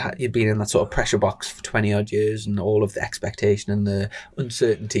you'd been in that sort of pressure box for 20 odd years and all of the expectation and the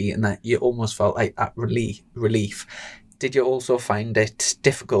uncertainty, and that you almost felt like that relief. Did you also find it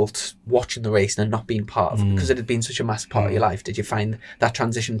difficult watching the race and not being part of it, because it had been such a massive part of your life? Did you find that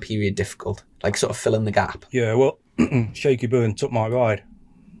transition period difficult, like sort of filling the gap? Yeah, well, Shaky Byrne took my ride.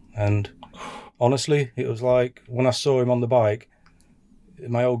 And honestly, it was like when I saw him on the bike,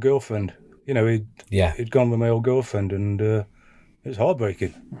 my old girlfriend, he'd gone with my old girlfriend, and it was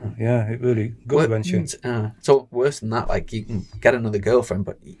heartbreaking. Yeah, it really gut wrenching. So worse than that, like you can get another girlfriend,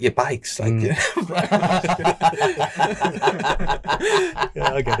 but your bike's like. Yeah,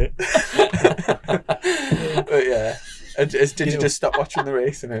 I get it. But yeah. Did you just stop watching the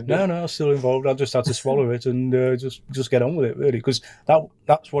race? No, I was still involved. I just had to swallow it and just get on with it, really, because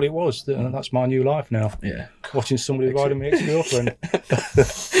that's what it was. That's my new life now. Yeah, watching somebody riding my ex-girlfriend.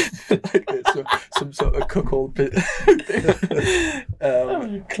 Like some sort of cuckold bit.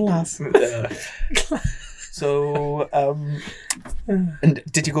 Class. So, and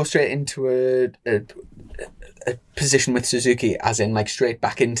did you go straight into a position with Suzuki, as in like straight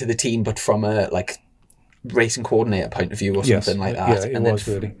back into the team, but from a like racing coordinator point of view or something like that? Yeah, and then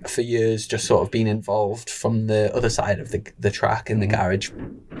really. For years just sort of been involved from the other side of the track in the garage,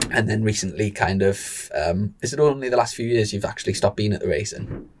 and then recently kind of is it only the last few years you've actually stopped being at the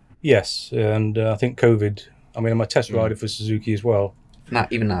racing? Yes, and I think COVID, I'm a test rider for Suzuki as well.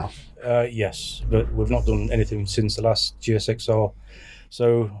 Not even now? Yes, but we've not done anything since the last GSXR.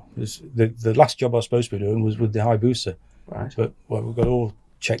 So the last job I was supposed to be doing was with the Hayabusa. Right. But we've got all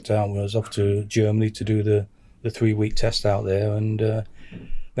checked out. I was off to Germany to do the 3-week test out there, and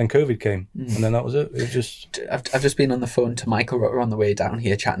then COVID came, and then that was it. It was just. I've just been on the phone to Michael Rutter on the way down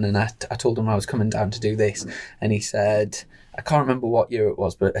here chatting, and I told him I was coming down to do this, and he said, I can't remember what year it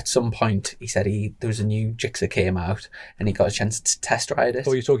was, but at some point he said there was a new Gixxer came out, and he got a chance to test ride it.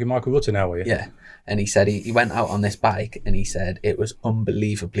 Oh, you're talking Michael Rutter now, are you? Yeah. And he said he went out on this bike, and he said it was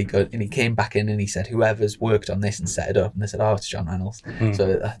unbelievably good. And he came back in and he said, whoever's worked on this and set it up, and they said, oh, it's John Reynolds.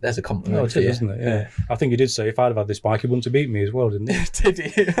 So there's a compliment. Oh, it is, isn't it? Yeah. I think he did say if I'd have had this bike, he wouldn't have beat me as well, didn't he? Did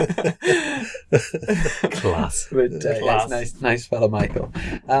he? Class. But Class. Yeah, nice fella, Michael.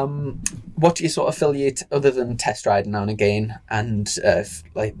 What do you sort of fill your other than test riding now and again, and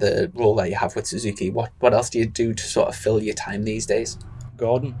like the role that you have with Suzuki? What else do you do to sort of fill your time these days?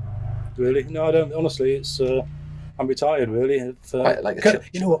 Garden. Really? No, I don't. Honestly, it's I'm retired. Really, Quite like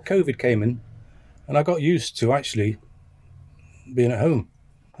you know what? COVID came in, and I got used to actually being at home,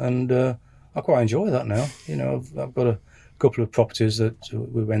 and I quite enjoy that now. I've got a couple of properties that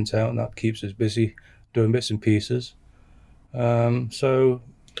we rent out, and that keeps us busy doing bits and pieces. So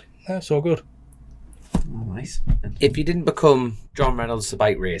that's all good. Oh, nice. If you didn't become John Reynolds, the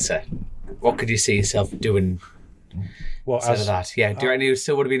bike racer, what could you see yourself doing? What, instead of that? Yeah. Do you reckon you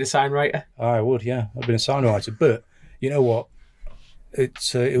still would have been a sign writer? I would, yeah. I've been a sign writer. But you know what?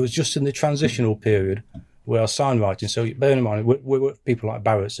 It was just in the transitional period where I was sign writing. So bear in mind, we work with people like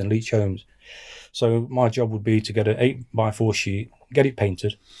Barrett's and Leach Holmes. So my job would be to get an 8x4 sheet, get it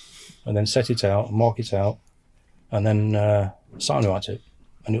painted, and then set it out, mark it out, and then sign write it.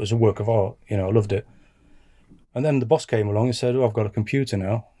 And it was a work of art. I loved it. And then the boss came along and said, oh, I've got a computer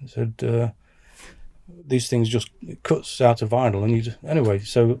now. He said, these things just cuts out of vinyl, and anyway,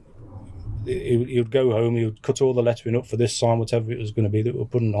 so he would go home, he would cut all the lettering up for this sign, whatever it was going to be that we're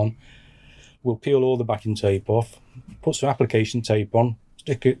putting on. We'll peel all the backing tape off, put some application tape on,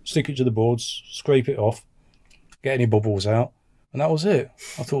 stick it to the boards, scrape it off, get any bubbles out, and that was it.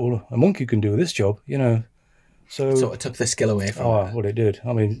 I thought, well, a monkey can do this job, So it sort of took the skill away from it. Well, it did.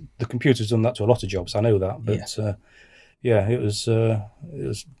 I mean, the computer's done that to a lot of jobs, I know that, but it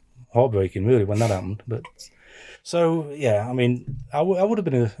was heartbreaking, really, when that happened. But so yeah, I mean, I would have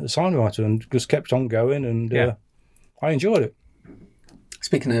been a sign writer and just kept on going, and I enjoyed it.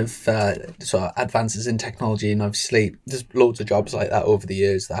 Speaking of sort of advances in technology, and obviously there's loads of jobs like that over the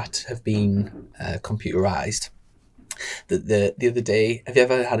years that have been computerized. The other day, have you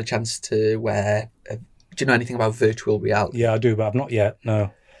ever had a chance to wear? Do you know anything about virtual reality? Yeah, I do, but I've not yet.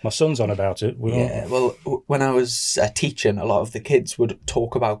 No. My son's on about it. Well, when I was teaching, a lot of the kids would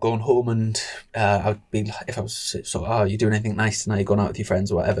talk about going home, and I'd be, if I was sort of, oh, you doing anything nice tonight, going out with your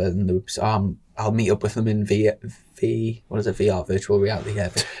friends or whatever, and they would say, oh, I'll meet up with them in what is it, VR, virtual reality, yeah,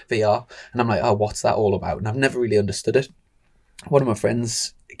 VR, and I'm like, oh, what's that all about? And I've never really understood it. One of my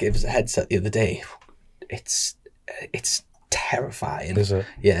friends gave us a headset the other day. It's terrifying. Is it?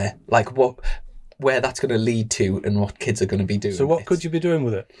 Yeah, like where that's going to lead to and what kids are going to be doing. So what could you be doing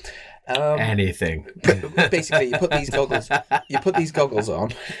with it? Anything. Basically, you put these goggles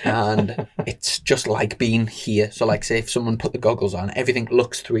on, and it's just like being here. So, like, say if someone put the goggles on, everything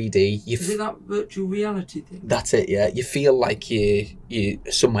looks 3D. Is it that virtual reality thing? That's it. Yeah, you feel like you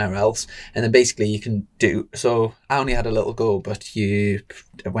somewhere else, and then basically you can do. So I only had a little go, but you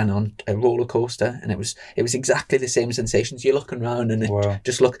went on a roller coaster, and it was exactly the same sensations. You're looking around, and it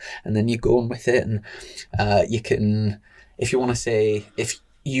just look, and then you're going with it, and you can, if you want to say, if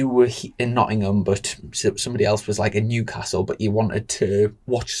you were in Nottingham, but somebody else was like in Newcastle, but you wanted to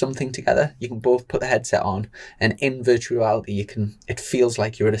watch something together, you can both put the headset on, and in virtual reality, it feels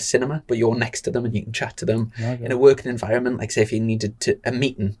like you're at a cinema, but you're next to them and you can chat to them in a working environment. Like, say if you needed a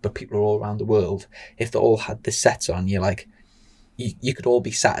meeting, but people are all around the world, if they all had the sets on, you're like, you could all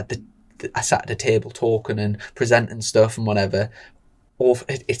be sat at a table talking and presenting stuff and whatever. Or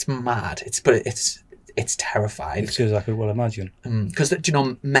it's mad. It's terrifying. It's as I could well imagine. Because do you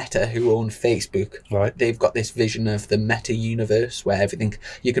know Meta, who own Facebook? Right. They've got this vision of the Meta universe where everything,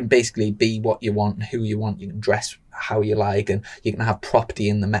 you can basically be what you want and who you want. You can dress how you like, and you can have property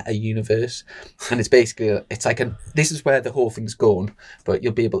in the Meta universe. And it's basically, it's like this is where the whole thing's going. But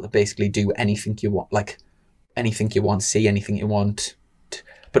you'll be able to basically do anything you want, like anything you want, see anything you want.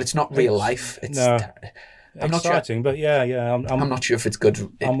 But it's not real life. It's I'm exciting, not sure. But yeah, I'm not sure if it's good.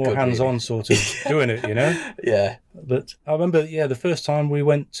 I'm more hands-on sort of doing it, you know. Yeah. But I remember, the first time we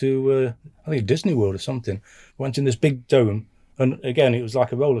went to, I think Disney World or something. We went in this big dome, and again, it was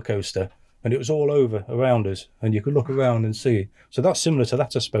like a roller coaster, and it was all over around us, and you could look around and see. So that's similar to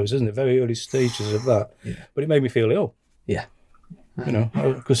that, I suppose, isn't it? Very early stages of that. Yeah. But it made me feel ill. Yeah. You know,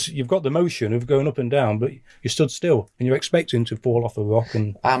 because you've got the motion of going up and down, but you stood still and you're expecting to fall off a rock.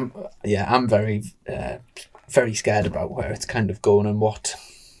 And I'm very, very scared about where it's kind of going and what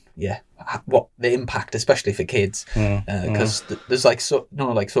the impact, especially for kids, because there's like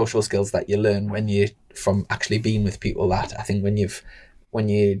social skills that you learn when you from actually being with people. That I think when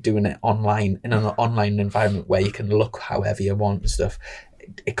you're doing it online in an online environment where you can look however you want and stuff.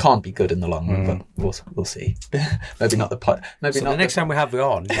 It can't be good in the long run, but we'll see. Maybe not the pot. Maybe so not. The next time we have it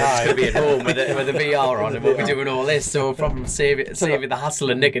on, it's going to be at home with the VR on, and we'll be doing all this. So we'll probably save the hassle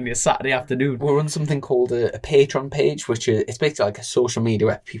and nicking your Saturday afternoon. We'll run something called a Patreon page, which it's basically like a social media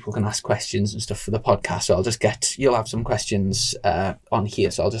where people can ask questions and stuff for the podcast. So you'll have some questions on here.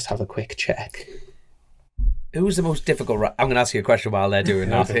 So I'll just have a quick check. Who was the most difficult? I'm going to ask you a question while they're doing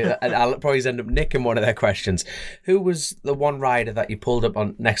that, and I'll probably end up nicking one of their questions. Who was the one rider that you pulled up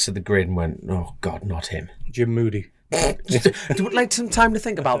on next to the grid and went, "Oh God, not him"? Jim Moody. You would like some time to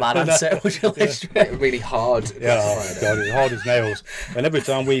think about that answer. Would you like really hard? Yeah, oh, God, it's hard as nails. And every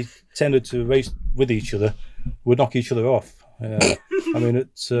time we tended to race with each other, we'd knock each other off. I mean,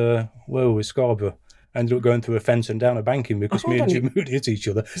 it's where were we? Scarborough. Ended up going through a fence and down a banking because me and Jim Moody hit each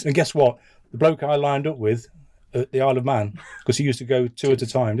other. And guess what? The bloke I lined up with at the Isle of Man, because he used to go two at a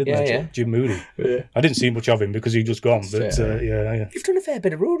time, didn't he? Yeah. Jim Moody. Yeah. I didn't see much of him because he'd just gone, but yeah. You've done a fair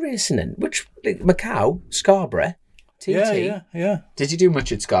bit of road racing then. Which, like Macau, Scarborough, TT. Yeah. Did you do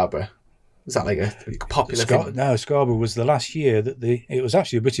much at Scarborough? Was that like a popular thing? No, Scarborough was the last year that it was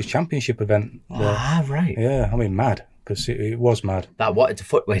actually a British Championship event. Right. Yeah, I mean, mad. Because it was mad. It's a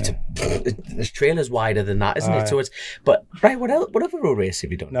footway. The trailer's wider than that, isn't it? So it's. But right, what other road race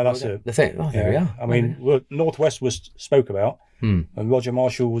have you done? No, that's it. The thing. Oh, there we are. I mean, Northwest was spoke about, and Roger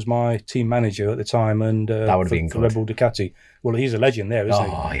Marshall was my team manager at the time, and that would have been good. Red Bull Ducati. Well, he's a legend there, isn't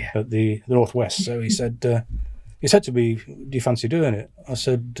he? Oh yeah. At the Northwest. So he said to me, "Do you fancy doing it?" I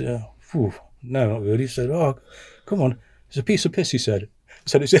said, "No, not really." He said, "Oh, come on, it's a piece of piss." He said.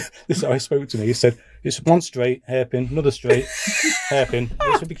 So this is how he spoke to me. He said, "It's one straight hairpin, another straight hairpin.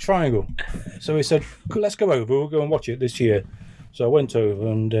 It's a big triangle." So he said, "Let's go over. We'll go and watch it this year." So I went over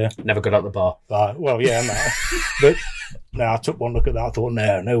and never got out the bar. Well, yeah, but I took one look at that. I thought,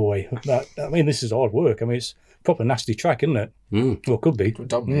 no way. I mean, this is hard work. I mean, it's a proper nasty track, isn't it? Well, it could be.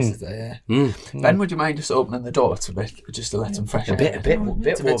 Is there, yeah. Ben, would you mind just opening the door a bit, just to let some fresh air? A bit warm.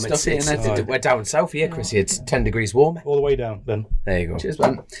 We're down south here, Chrissy. It's 10 degrees warmer. All the way down, Ben. There you go. Cheers,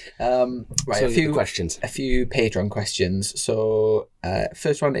 Ben. Right, so a few questions. A few Patreon questions. So,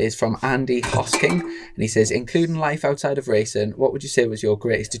 first one is from Andy Hosking, and he says, including life outside of racing, what would you say was your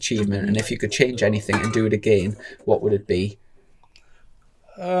greatest achievement? And if you could change anything and do it again, what would it be?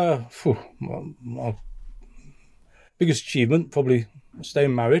 My biggest achievement, probably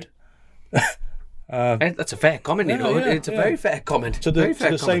staying married. That's a fair comment, you know. It's a very fair comment. To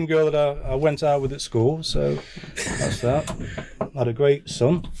the same girl that I went out with at school, so that's that. Had a great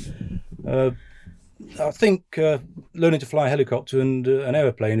son. I think learning to fly a helicopter and an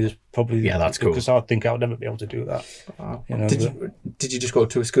aeroplane is probably that's cool. Because I think I would never be able to do that. Wow. You know, did you just go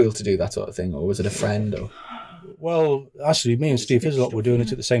to a school to do that sort of thing, or was it a friend? Or well, actually, me and Steve Hislop were doing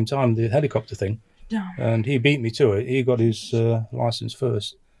it at the same time, the helicopter thing, and he beat me to it. He got his license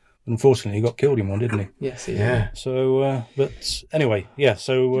first. Unfortunately, he got killed in one, didn't he? Yes, yeah. So, but anyway, yeah.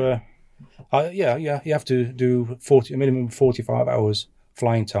 So, you have to do a minimum of 45 hours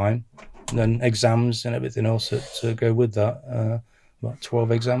flying time, and then exams and everything else that go with that. About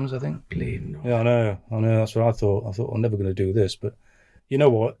 12 exams, I think. Bleeding. Yeah, I know. That's what I thought. I thought I'm never going to do this, but you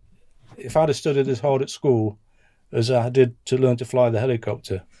know what? If I'd have studied as hard at school as I did to learn to fly the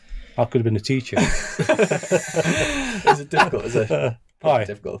helicopter, I could have been a teacher. Is it difficult? Is it?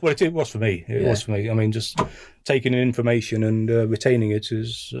 Difficult. Well, it was for me. It was for me. I mean, just taking in information and retaining it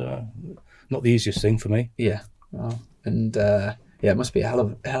is not the easiest thing for me. Yeah. Oh. And it must be a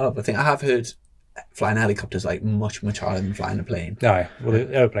hell of a thing. I have heard flying helicopters like much harder than flying a plane. No, well,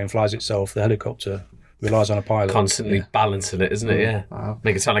 the aeroplane flies itself. The helicopter relies on a pilot. Constantly balancing it, isn't it? Yeah. Wow.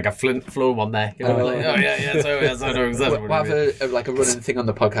 Make it sound like a flown one there. You know, so I know exactly we'll what have a running thing on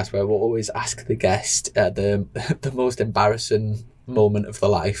the podcast where we'll always ask the guest the most embarrassing moment of the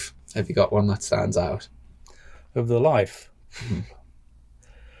life. Have you got one that stands out? Of the life?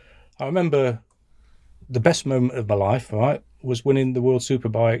 I remember the best moment of my life, right, was winning the World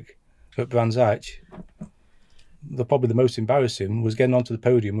Superbike at Brands Hatch. Probably the most embarrassing was getting onto the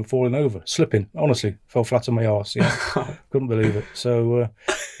podium and falling over, slipping. Honestly, fell flat on my arse. Yeah, couldn't believe it. So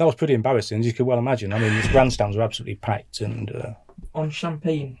that was pretty embarrassing, as you could well imagine. I mean, the grandstands were absolutely packed, and on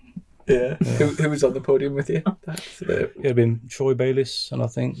champagne. Yeah. Who was on the podium with you? It had been Troy Bayliss and I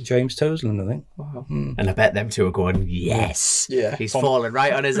think James Toseland, I think. Wow. And I bet them two are going, yes. Yeah. He's falling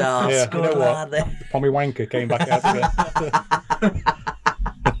right on his arse. Yeah, Good lad. Pommy Wanker came back out of it.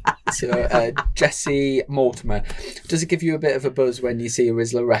 So, Jesse Mortimer, does it give you a bit of a buzz when you see a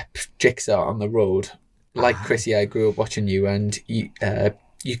Rizzler rep Jigsaw on the road? Like Chrissy, I grew up watching you and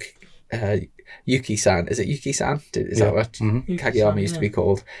Yuki-san. Is it Yuki-san? Is that what Kageyama used to be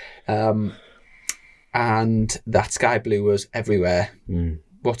called? And that Sky Blue was everywhere.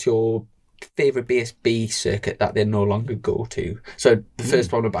 What's your favourite BSB circuit that they no longer go to? So the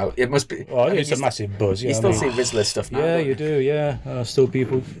first one about it must be. Well, it's a massive buzz. You still see Rizzler stuff now. Yeah, you do. Yeah, still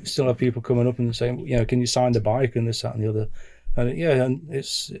have people coming up and saying, you know, can you sign the bike and this, that, and the other. And and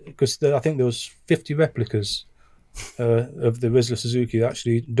it's because I think there was 50 replicas of the Rizzler Suzuki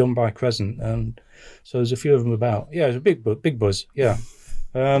actually done by Crescent, and so there's a few of them about. Yeah, it's a big buzz. Yeah,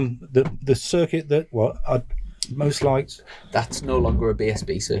 the circuit that I most liked. That's no longer a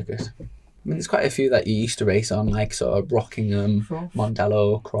BSB circuit. I mean, there's quite a few that you used to race on, like sort of Rockingham,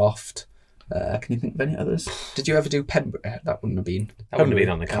 Mondello, Croft. Can you think of any others? Did you ever do Pembrey? That wouldn't have been. That wouldn't have been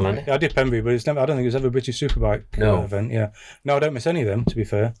on the calendar. Yeah, I did Pembrey, but it's never. I don't think it was ever a British Superbike event. Yeah, no, I don't miss any of them. To be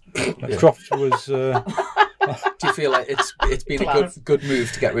fair, Croft was. Do you feel like it's been a good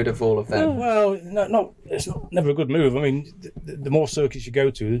move to get rid of all of them? Well, it's never a good move. I mean, the more circuits you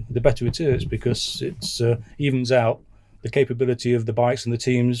go to, the better it is, because it evens out the capability of the bikes and the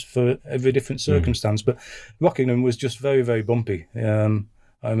teams for every different circumstance. But Rockingham was just very, very bumpy. I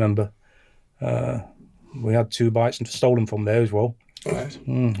remember we had 2 bikes and stolen from there as well. Right.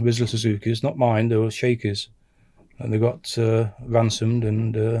 Rizzler Suzuki's, not mine. They were Shakers, and they got ransomed,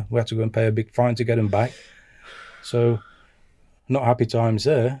 and we had to go and pay a big fine to get them back. So, not happy times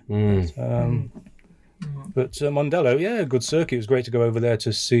there. But Mondello, yeah, good circuit. It was great to go over there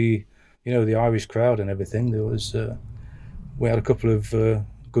to see, you know, the Irish crowd and everything. There was, we had a couple of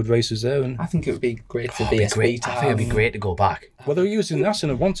good races there, and I think it would be great for BSB to have. I think it'd be great to go back. Well, they were using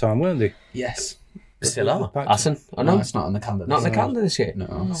Assen at one time, weren't they? Yes. Still are. Assen? No, it's not on the calendar. Not on the calendar this year.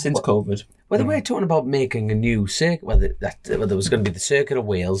 No, since COVID. Well, they were talking about making a new circuit. Well, there was going to be the circuit of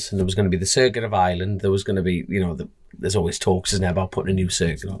Wales, and there was going to be the circuit of Ireland. There was going to be, you know, there's always talks, isn't there, about putting a new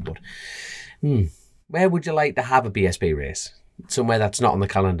circuit on. But where would you like to have a BSB race? Somewhere that's not on the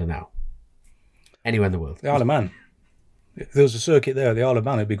calendar now. Anywhere in the world. The Isle of Man. If there was a circuit there, the Isle of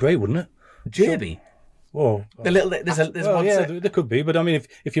Man, it'd be great, wouldn't it? Derby. Well, there's well, one. Yeah, there could be, but I mean,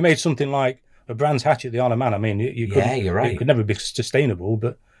 if you made something like a Brands Hatch at the Isle of Man, I mean, you could. Yeah, you're right. It could never be sustainable,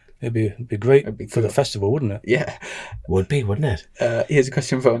 but it'd be great for the festival, wouldn't it? Yeah, would be, wouldn't it? Here's a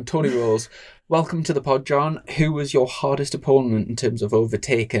question from Tony Rolls. Welcome to the pod, John. Who was your hardest opponent in terms of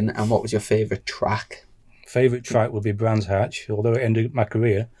overtaking, and what was your favourite track? Favourite track would be Brands Hatch, although it ended my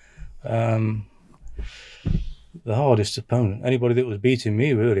career. The hardest opponent, anybody that was beating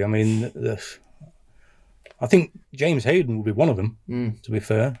me, really. I mean, I think James Hayden would be one of them, to be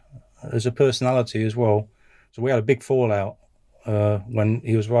fair, as a personality as well. So we had a big fallout when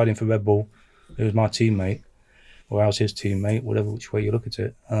he was riding for Red Bull. He was my teammate, or I was his teammate, whatever which way you look at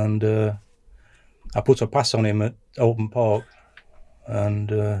it. And I put a pass on him at Open Park,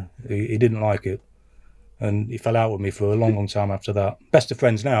 and he didn't like it. And he fell out with me for a long, long time after that. Best of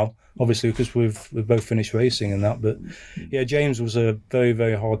friends now, obviously, because we've both finished racing and that. But yeah, James was a very,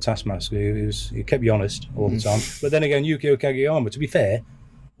 very hard taskmaster. He kept you honest all the time. But then again, Yukio Kageyama, to be fair,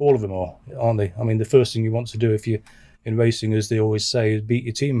 all of them are, aren't they? I mean, the first thing you want to do if you're in racing, as they always say, is beat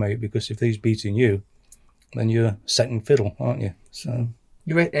your teammate, because if he's beating you, then you're second fiddle, aren't you? So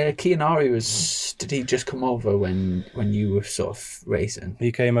Kianari did he just come over when you were sort of racing?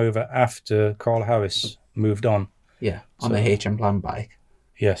 He came over after Carl Harris moved on. Yeah, on the HM Plan bike.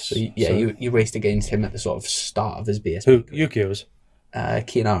 Yes. So you raced against him at the sort of start of his BSB. Who? Yukio's?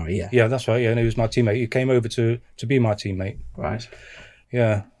 Kianari, yeah. Yeah, that's right. Yeah, and he was my teammate. He came over to be my teammate. Right.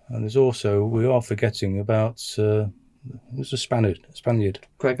 Yeah, and there's also, we are forgetting about who's a Spaniard?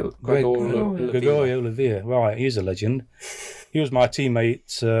 Gregorio Olivier. Right, he's a legend. He was my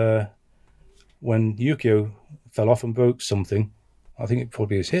teammate when Yukio fell off and broke something. I think it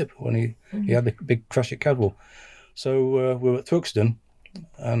probably his hip when he had the big crash at Cadwell. So we were at Thruxton,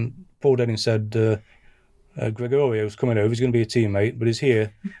 and Paul Denning said, Gregorio's coming over, he's going to be a teammate, but he's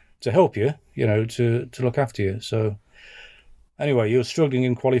here to help you, to look after you. So anyway, he was struggling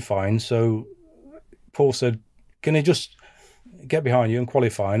in qualifying, so Paul said, can he just get behind you in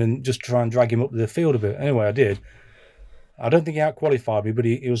qualifying and just try and drag him up the field a bit? Anyway, I did. I don't think he out-qualified me, but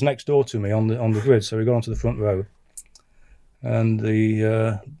he was next door to me on the grid, so he got onto the front row. And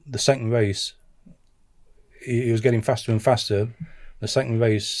the second race, he was getting faster and faster. The second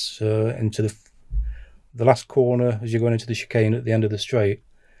race into the last corner, as you're going into the chicane at the end of the straight,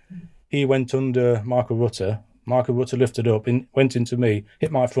 he went under Michael Rutter. Michael Rutter lifted up, went into me,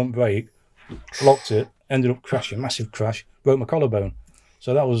 hit my front brake, locked it, ended up crashing, massive crash, broke my collarbone.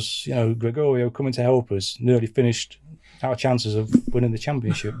 So that was, Gregorio coming to help us, nearly finished our chances of winning the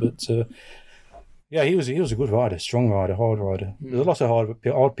championship. But yeah, he was a good rider, strong rider, hard rider. There's a lot of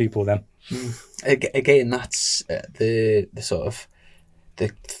hard people then. Again, that's the sort of the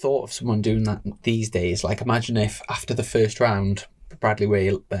thought of someone doing that these days. Like, imagine if after the first round, Bradley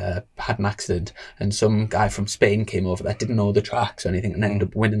Way had an accident and some guy from Spain came over that didn't know the tracks or anything and ended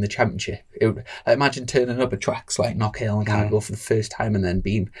up winning the championship. Imagine turning up at tracks like Knockhill and Cadwell for the first time and then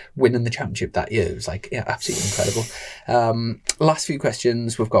winning the championship that year. It was like, yeah, absolutely incredible. Last few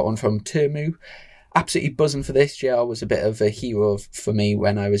questions. We've got one from Termu. Absolutely buzzing for this. JR was a bit of a hero for me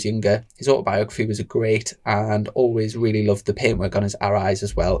when I was younger. His autobiography was great and always really loved the paintwork on his RIs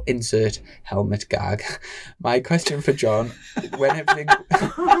as well. Insert helmet gag. My question for John, when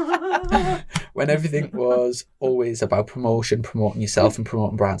everything was always about promoting yourself and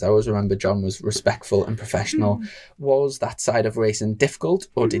promoting brands, I always remember John was respectful and professional. Was that side of racing difficult,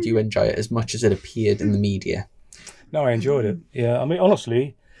 or did you enjoy it as much as it appeared in the media? No, I enjoyed it. Yeah, I mean,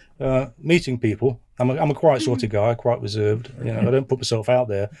 honestly, meeting people. I'm a quiet sort of guy, quite reserved. I don't put myself out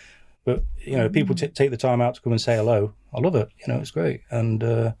there, but people take the time out to come and say hello. I love it. It's great, and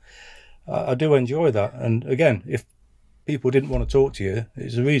I do enjoy that. And again, if people didn't want to talk to you,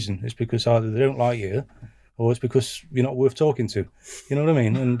 it's a reason. It's because either they don't like you, or it's because you're not worth talking to. You know what I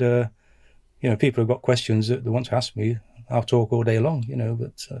mean? And people have got questions that they want to ask me. I'll talk all day long,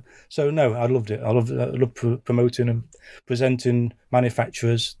 but so no, I loved it. I love promoting and presenting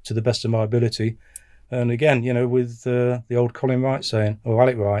manufacturers to the best of my ability. And again, with the old Colin Wright saying, or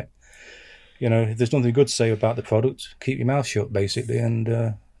Alec Wright, if there's nothing good to say about the product, keep your mouth shut, basically. And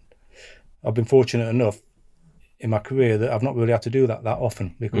I've been fortunate enough in my career that I've not really had to do that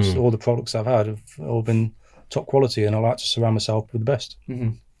often, because all the products I've had have all been top quality, and I like to surround myself with the best. Mm-hmm.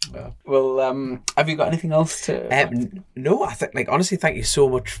 Well, have you got anything else to? No, I think, honestly, thank you so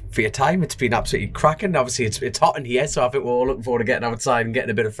much for your time. It's been absolutely cracking. Obviously, it's hot in here, so I think we're all looking forward to getting outside and getting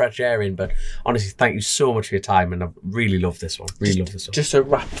a bit of fresh air in. But honestly, thank you so much for your time, and I really love this one. Just to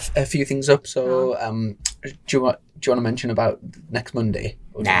wrap a few things up. So, do you want to mention about next Monday?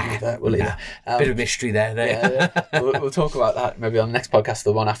 Nah, we'll leave it. Bit of mystery there. Yeah. We'll talk about that maybe on the next podcast,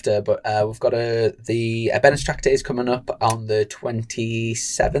 the one after. But we've got the Bennett's Track Day is coming up on the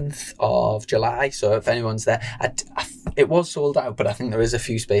 27th of July. So if anyone's there, it was sold out, but I think there is a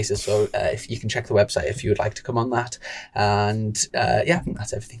few spaces. So if you can check the website if you would like to come on that. And I think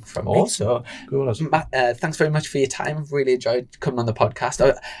that's everything from me. So cool. Matt, thanks very much for your time. I've really enjoyed coming on the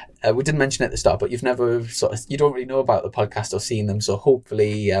podcast. We didn't mention it at the start, but you don't really know about the podcast or seen them. So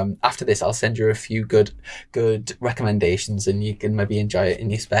hopefully after this, I'll send you a few good recommendations and you can maybe enjoy it in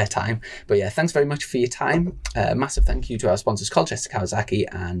your spare time. But yeah, thanks very much for your time. Massive thank you to our sponsors, Colchester Kawasaki,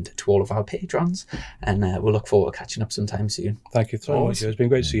 and to all of our patrons. And we'll look forward to catching up sometime soon. Thank you so much. It's been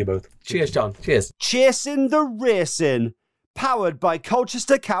great to see you both. Cheers, John. Cheers. Chasin The Racin. Powered by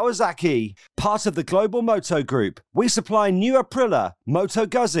Colchester Kawasaki, part of the Global Moto Group. We supply new Aprilia, Moto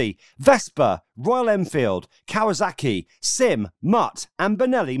Guzzi, Vespa, Royal Enfield, Kawasaki, Sim, Mutt and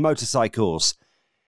Benelli motorcycles.